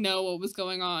really know what was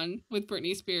going on with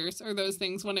Britney Spears or those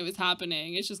things when it was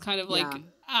happening. It's just kind of, like,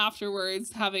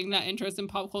 afterwards having that interest in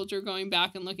pop culture, going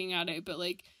back and looking at it. But,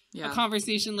 like, a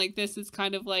conversation like this is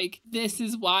kind of like, this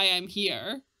is why I'm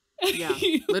here. Yeah.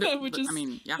 Which is, I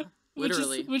mean, yeah.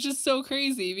 Literally. Which is so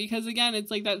crazy because, again,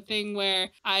 it's like that thing where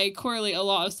I correlate a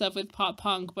lot of stuff with pop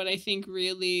punk, but I think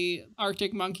really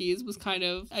Arctic Monkeys was kind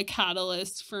of a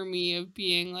catalyst for me of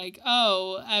being like,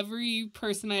 oh, every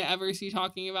person I ever see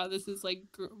talking about this is like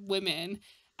women.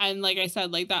 And like I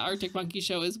said, like that Arctic Monkey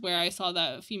show is where I saw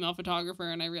that female photographer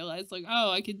and I realized like,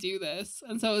 oh, I could do this.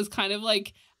 And so it was kind of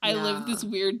like I lived this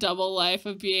weird double life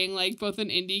of being like both an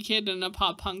indie kid and a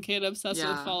pop punk kid obsessed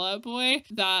with Fall Out Boy,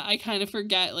 that I kind of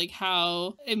forget like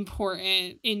how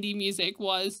important indie music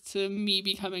was to me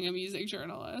becoming a music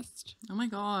journalist. Oh my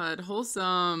God,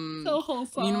 wholesome. So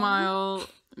wholesome.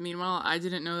 Meanwhile, I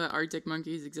didn't know that Arctic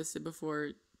Monkeys existed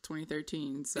before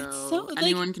 2013, so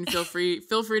anyone can feel free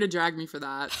to drag me for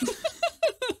that.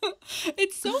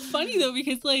 It's so funny though,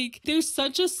 because like there's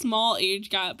such a small age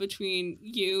gap between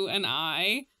you and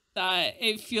I that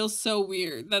it feels so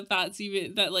weird that that's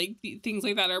even that like things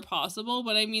like that are possible.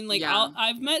 But I mean, like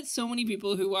I've met so many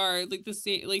people who are like the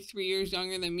same, like 3 years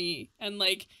younger than me, and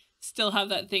like still have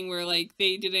that thing where like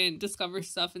they didn't discover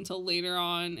stuff until later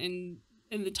on in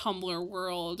the Tumblr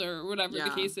world or whatever the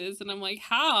case is. And I'm like,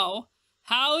 how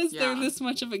is there this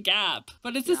much of a gap?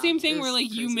 But it's the same thing where like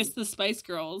crazy. You missed the Spice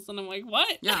Girls, and I'm like,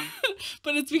 what? Yeah.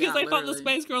 But it's because I thought the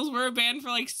Spice Girls were a band for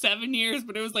like 7 years,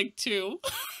 but it was like 2.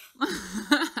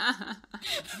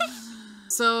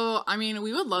 So, I mean,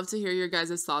 we would love to hear your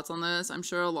guys' thoughts on this. I'm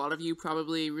sure a lot of you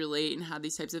probably relate and had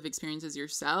these types of experiences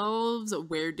yourselves.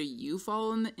 Where do you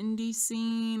fall in the indie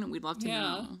scene? We'd love to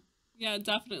know. Yeah,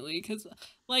 definitely. Because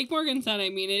like Morgan said, I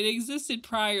mean, it existed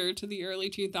prior to the early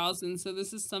 2000s. So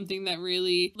this is something that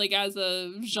really, like as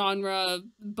a genre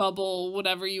bubble,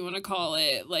 whatever you want to call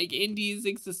it, like indies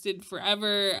existed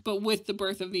forever. But with the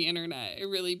birth of the internet, it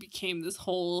really became this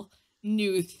whole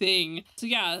new thing. So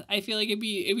yeah, I feel like it'd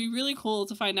be really cool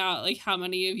to find out like how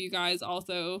many of you guys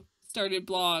also started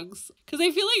blogs, because I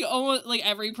feel like almost like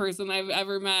every person I've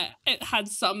ever met it had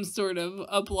some sort of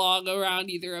a blog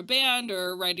around either a band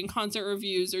or writing concert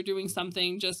reviews or doing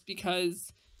something just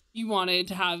because you wanted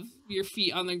to have your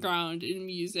feet on the ground in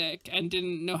music and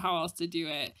didn't know how else to do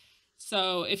it.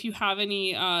 So if you have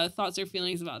any thoughts or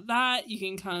feelings about that, you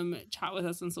can come chat with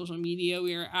us on social media.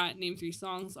 We are at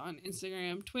Name3Songs on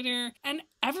Instagram, Twitter, and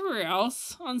everywhere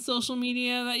else on social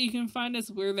media that you can find us.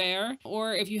 We're there.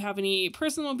 Or if you have any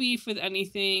personal beef with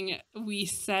anything we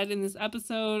said in this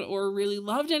episode or really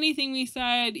loved anything we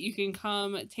said, you can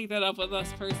come take that up with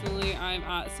us personally. I'm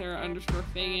at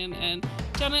Sarah_Fagan and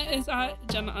Jenna is at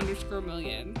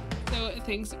Jenna_Million. So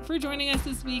thanks for joining us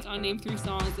this week on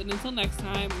Name3Songs, and until next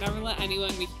time, never let anyone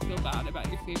make you feel bad about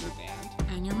your favorite band.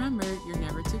 And remember, you're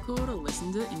never too cool to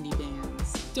listen to indie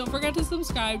bands. Don't forget to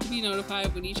subscribe to be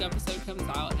notified when each episode comes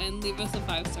out, and leave us a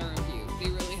 5-star review. They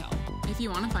really help. If you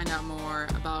want to find out more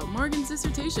about Morgan's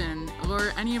dissertation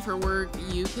or any of her work,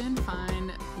 you can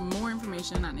find more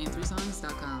information at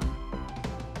name3songs.com.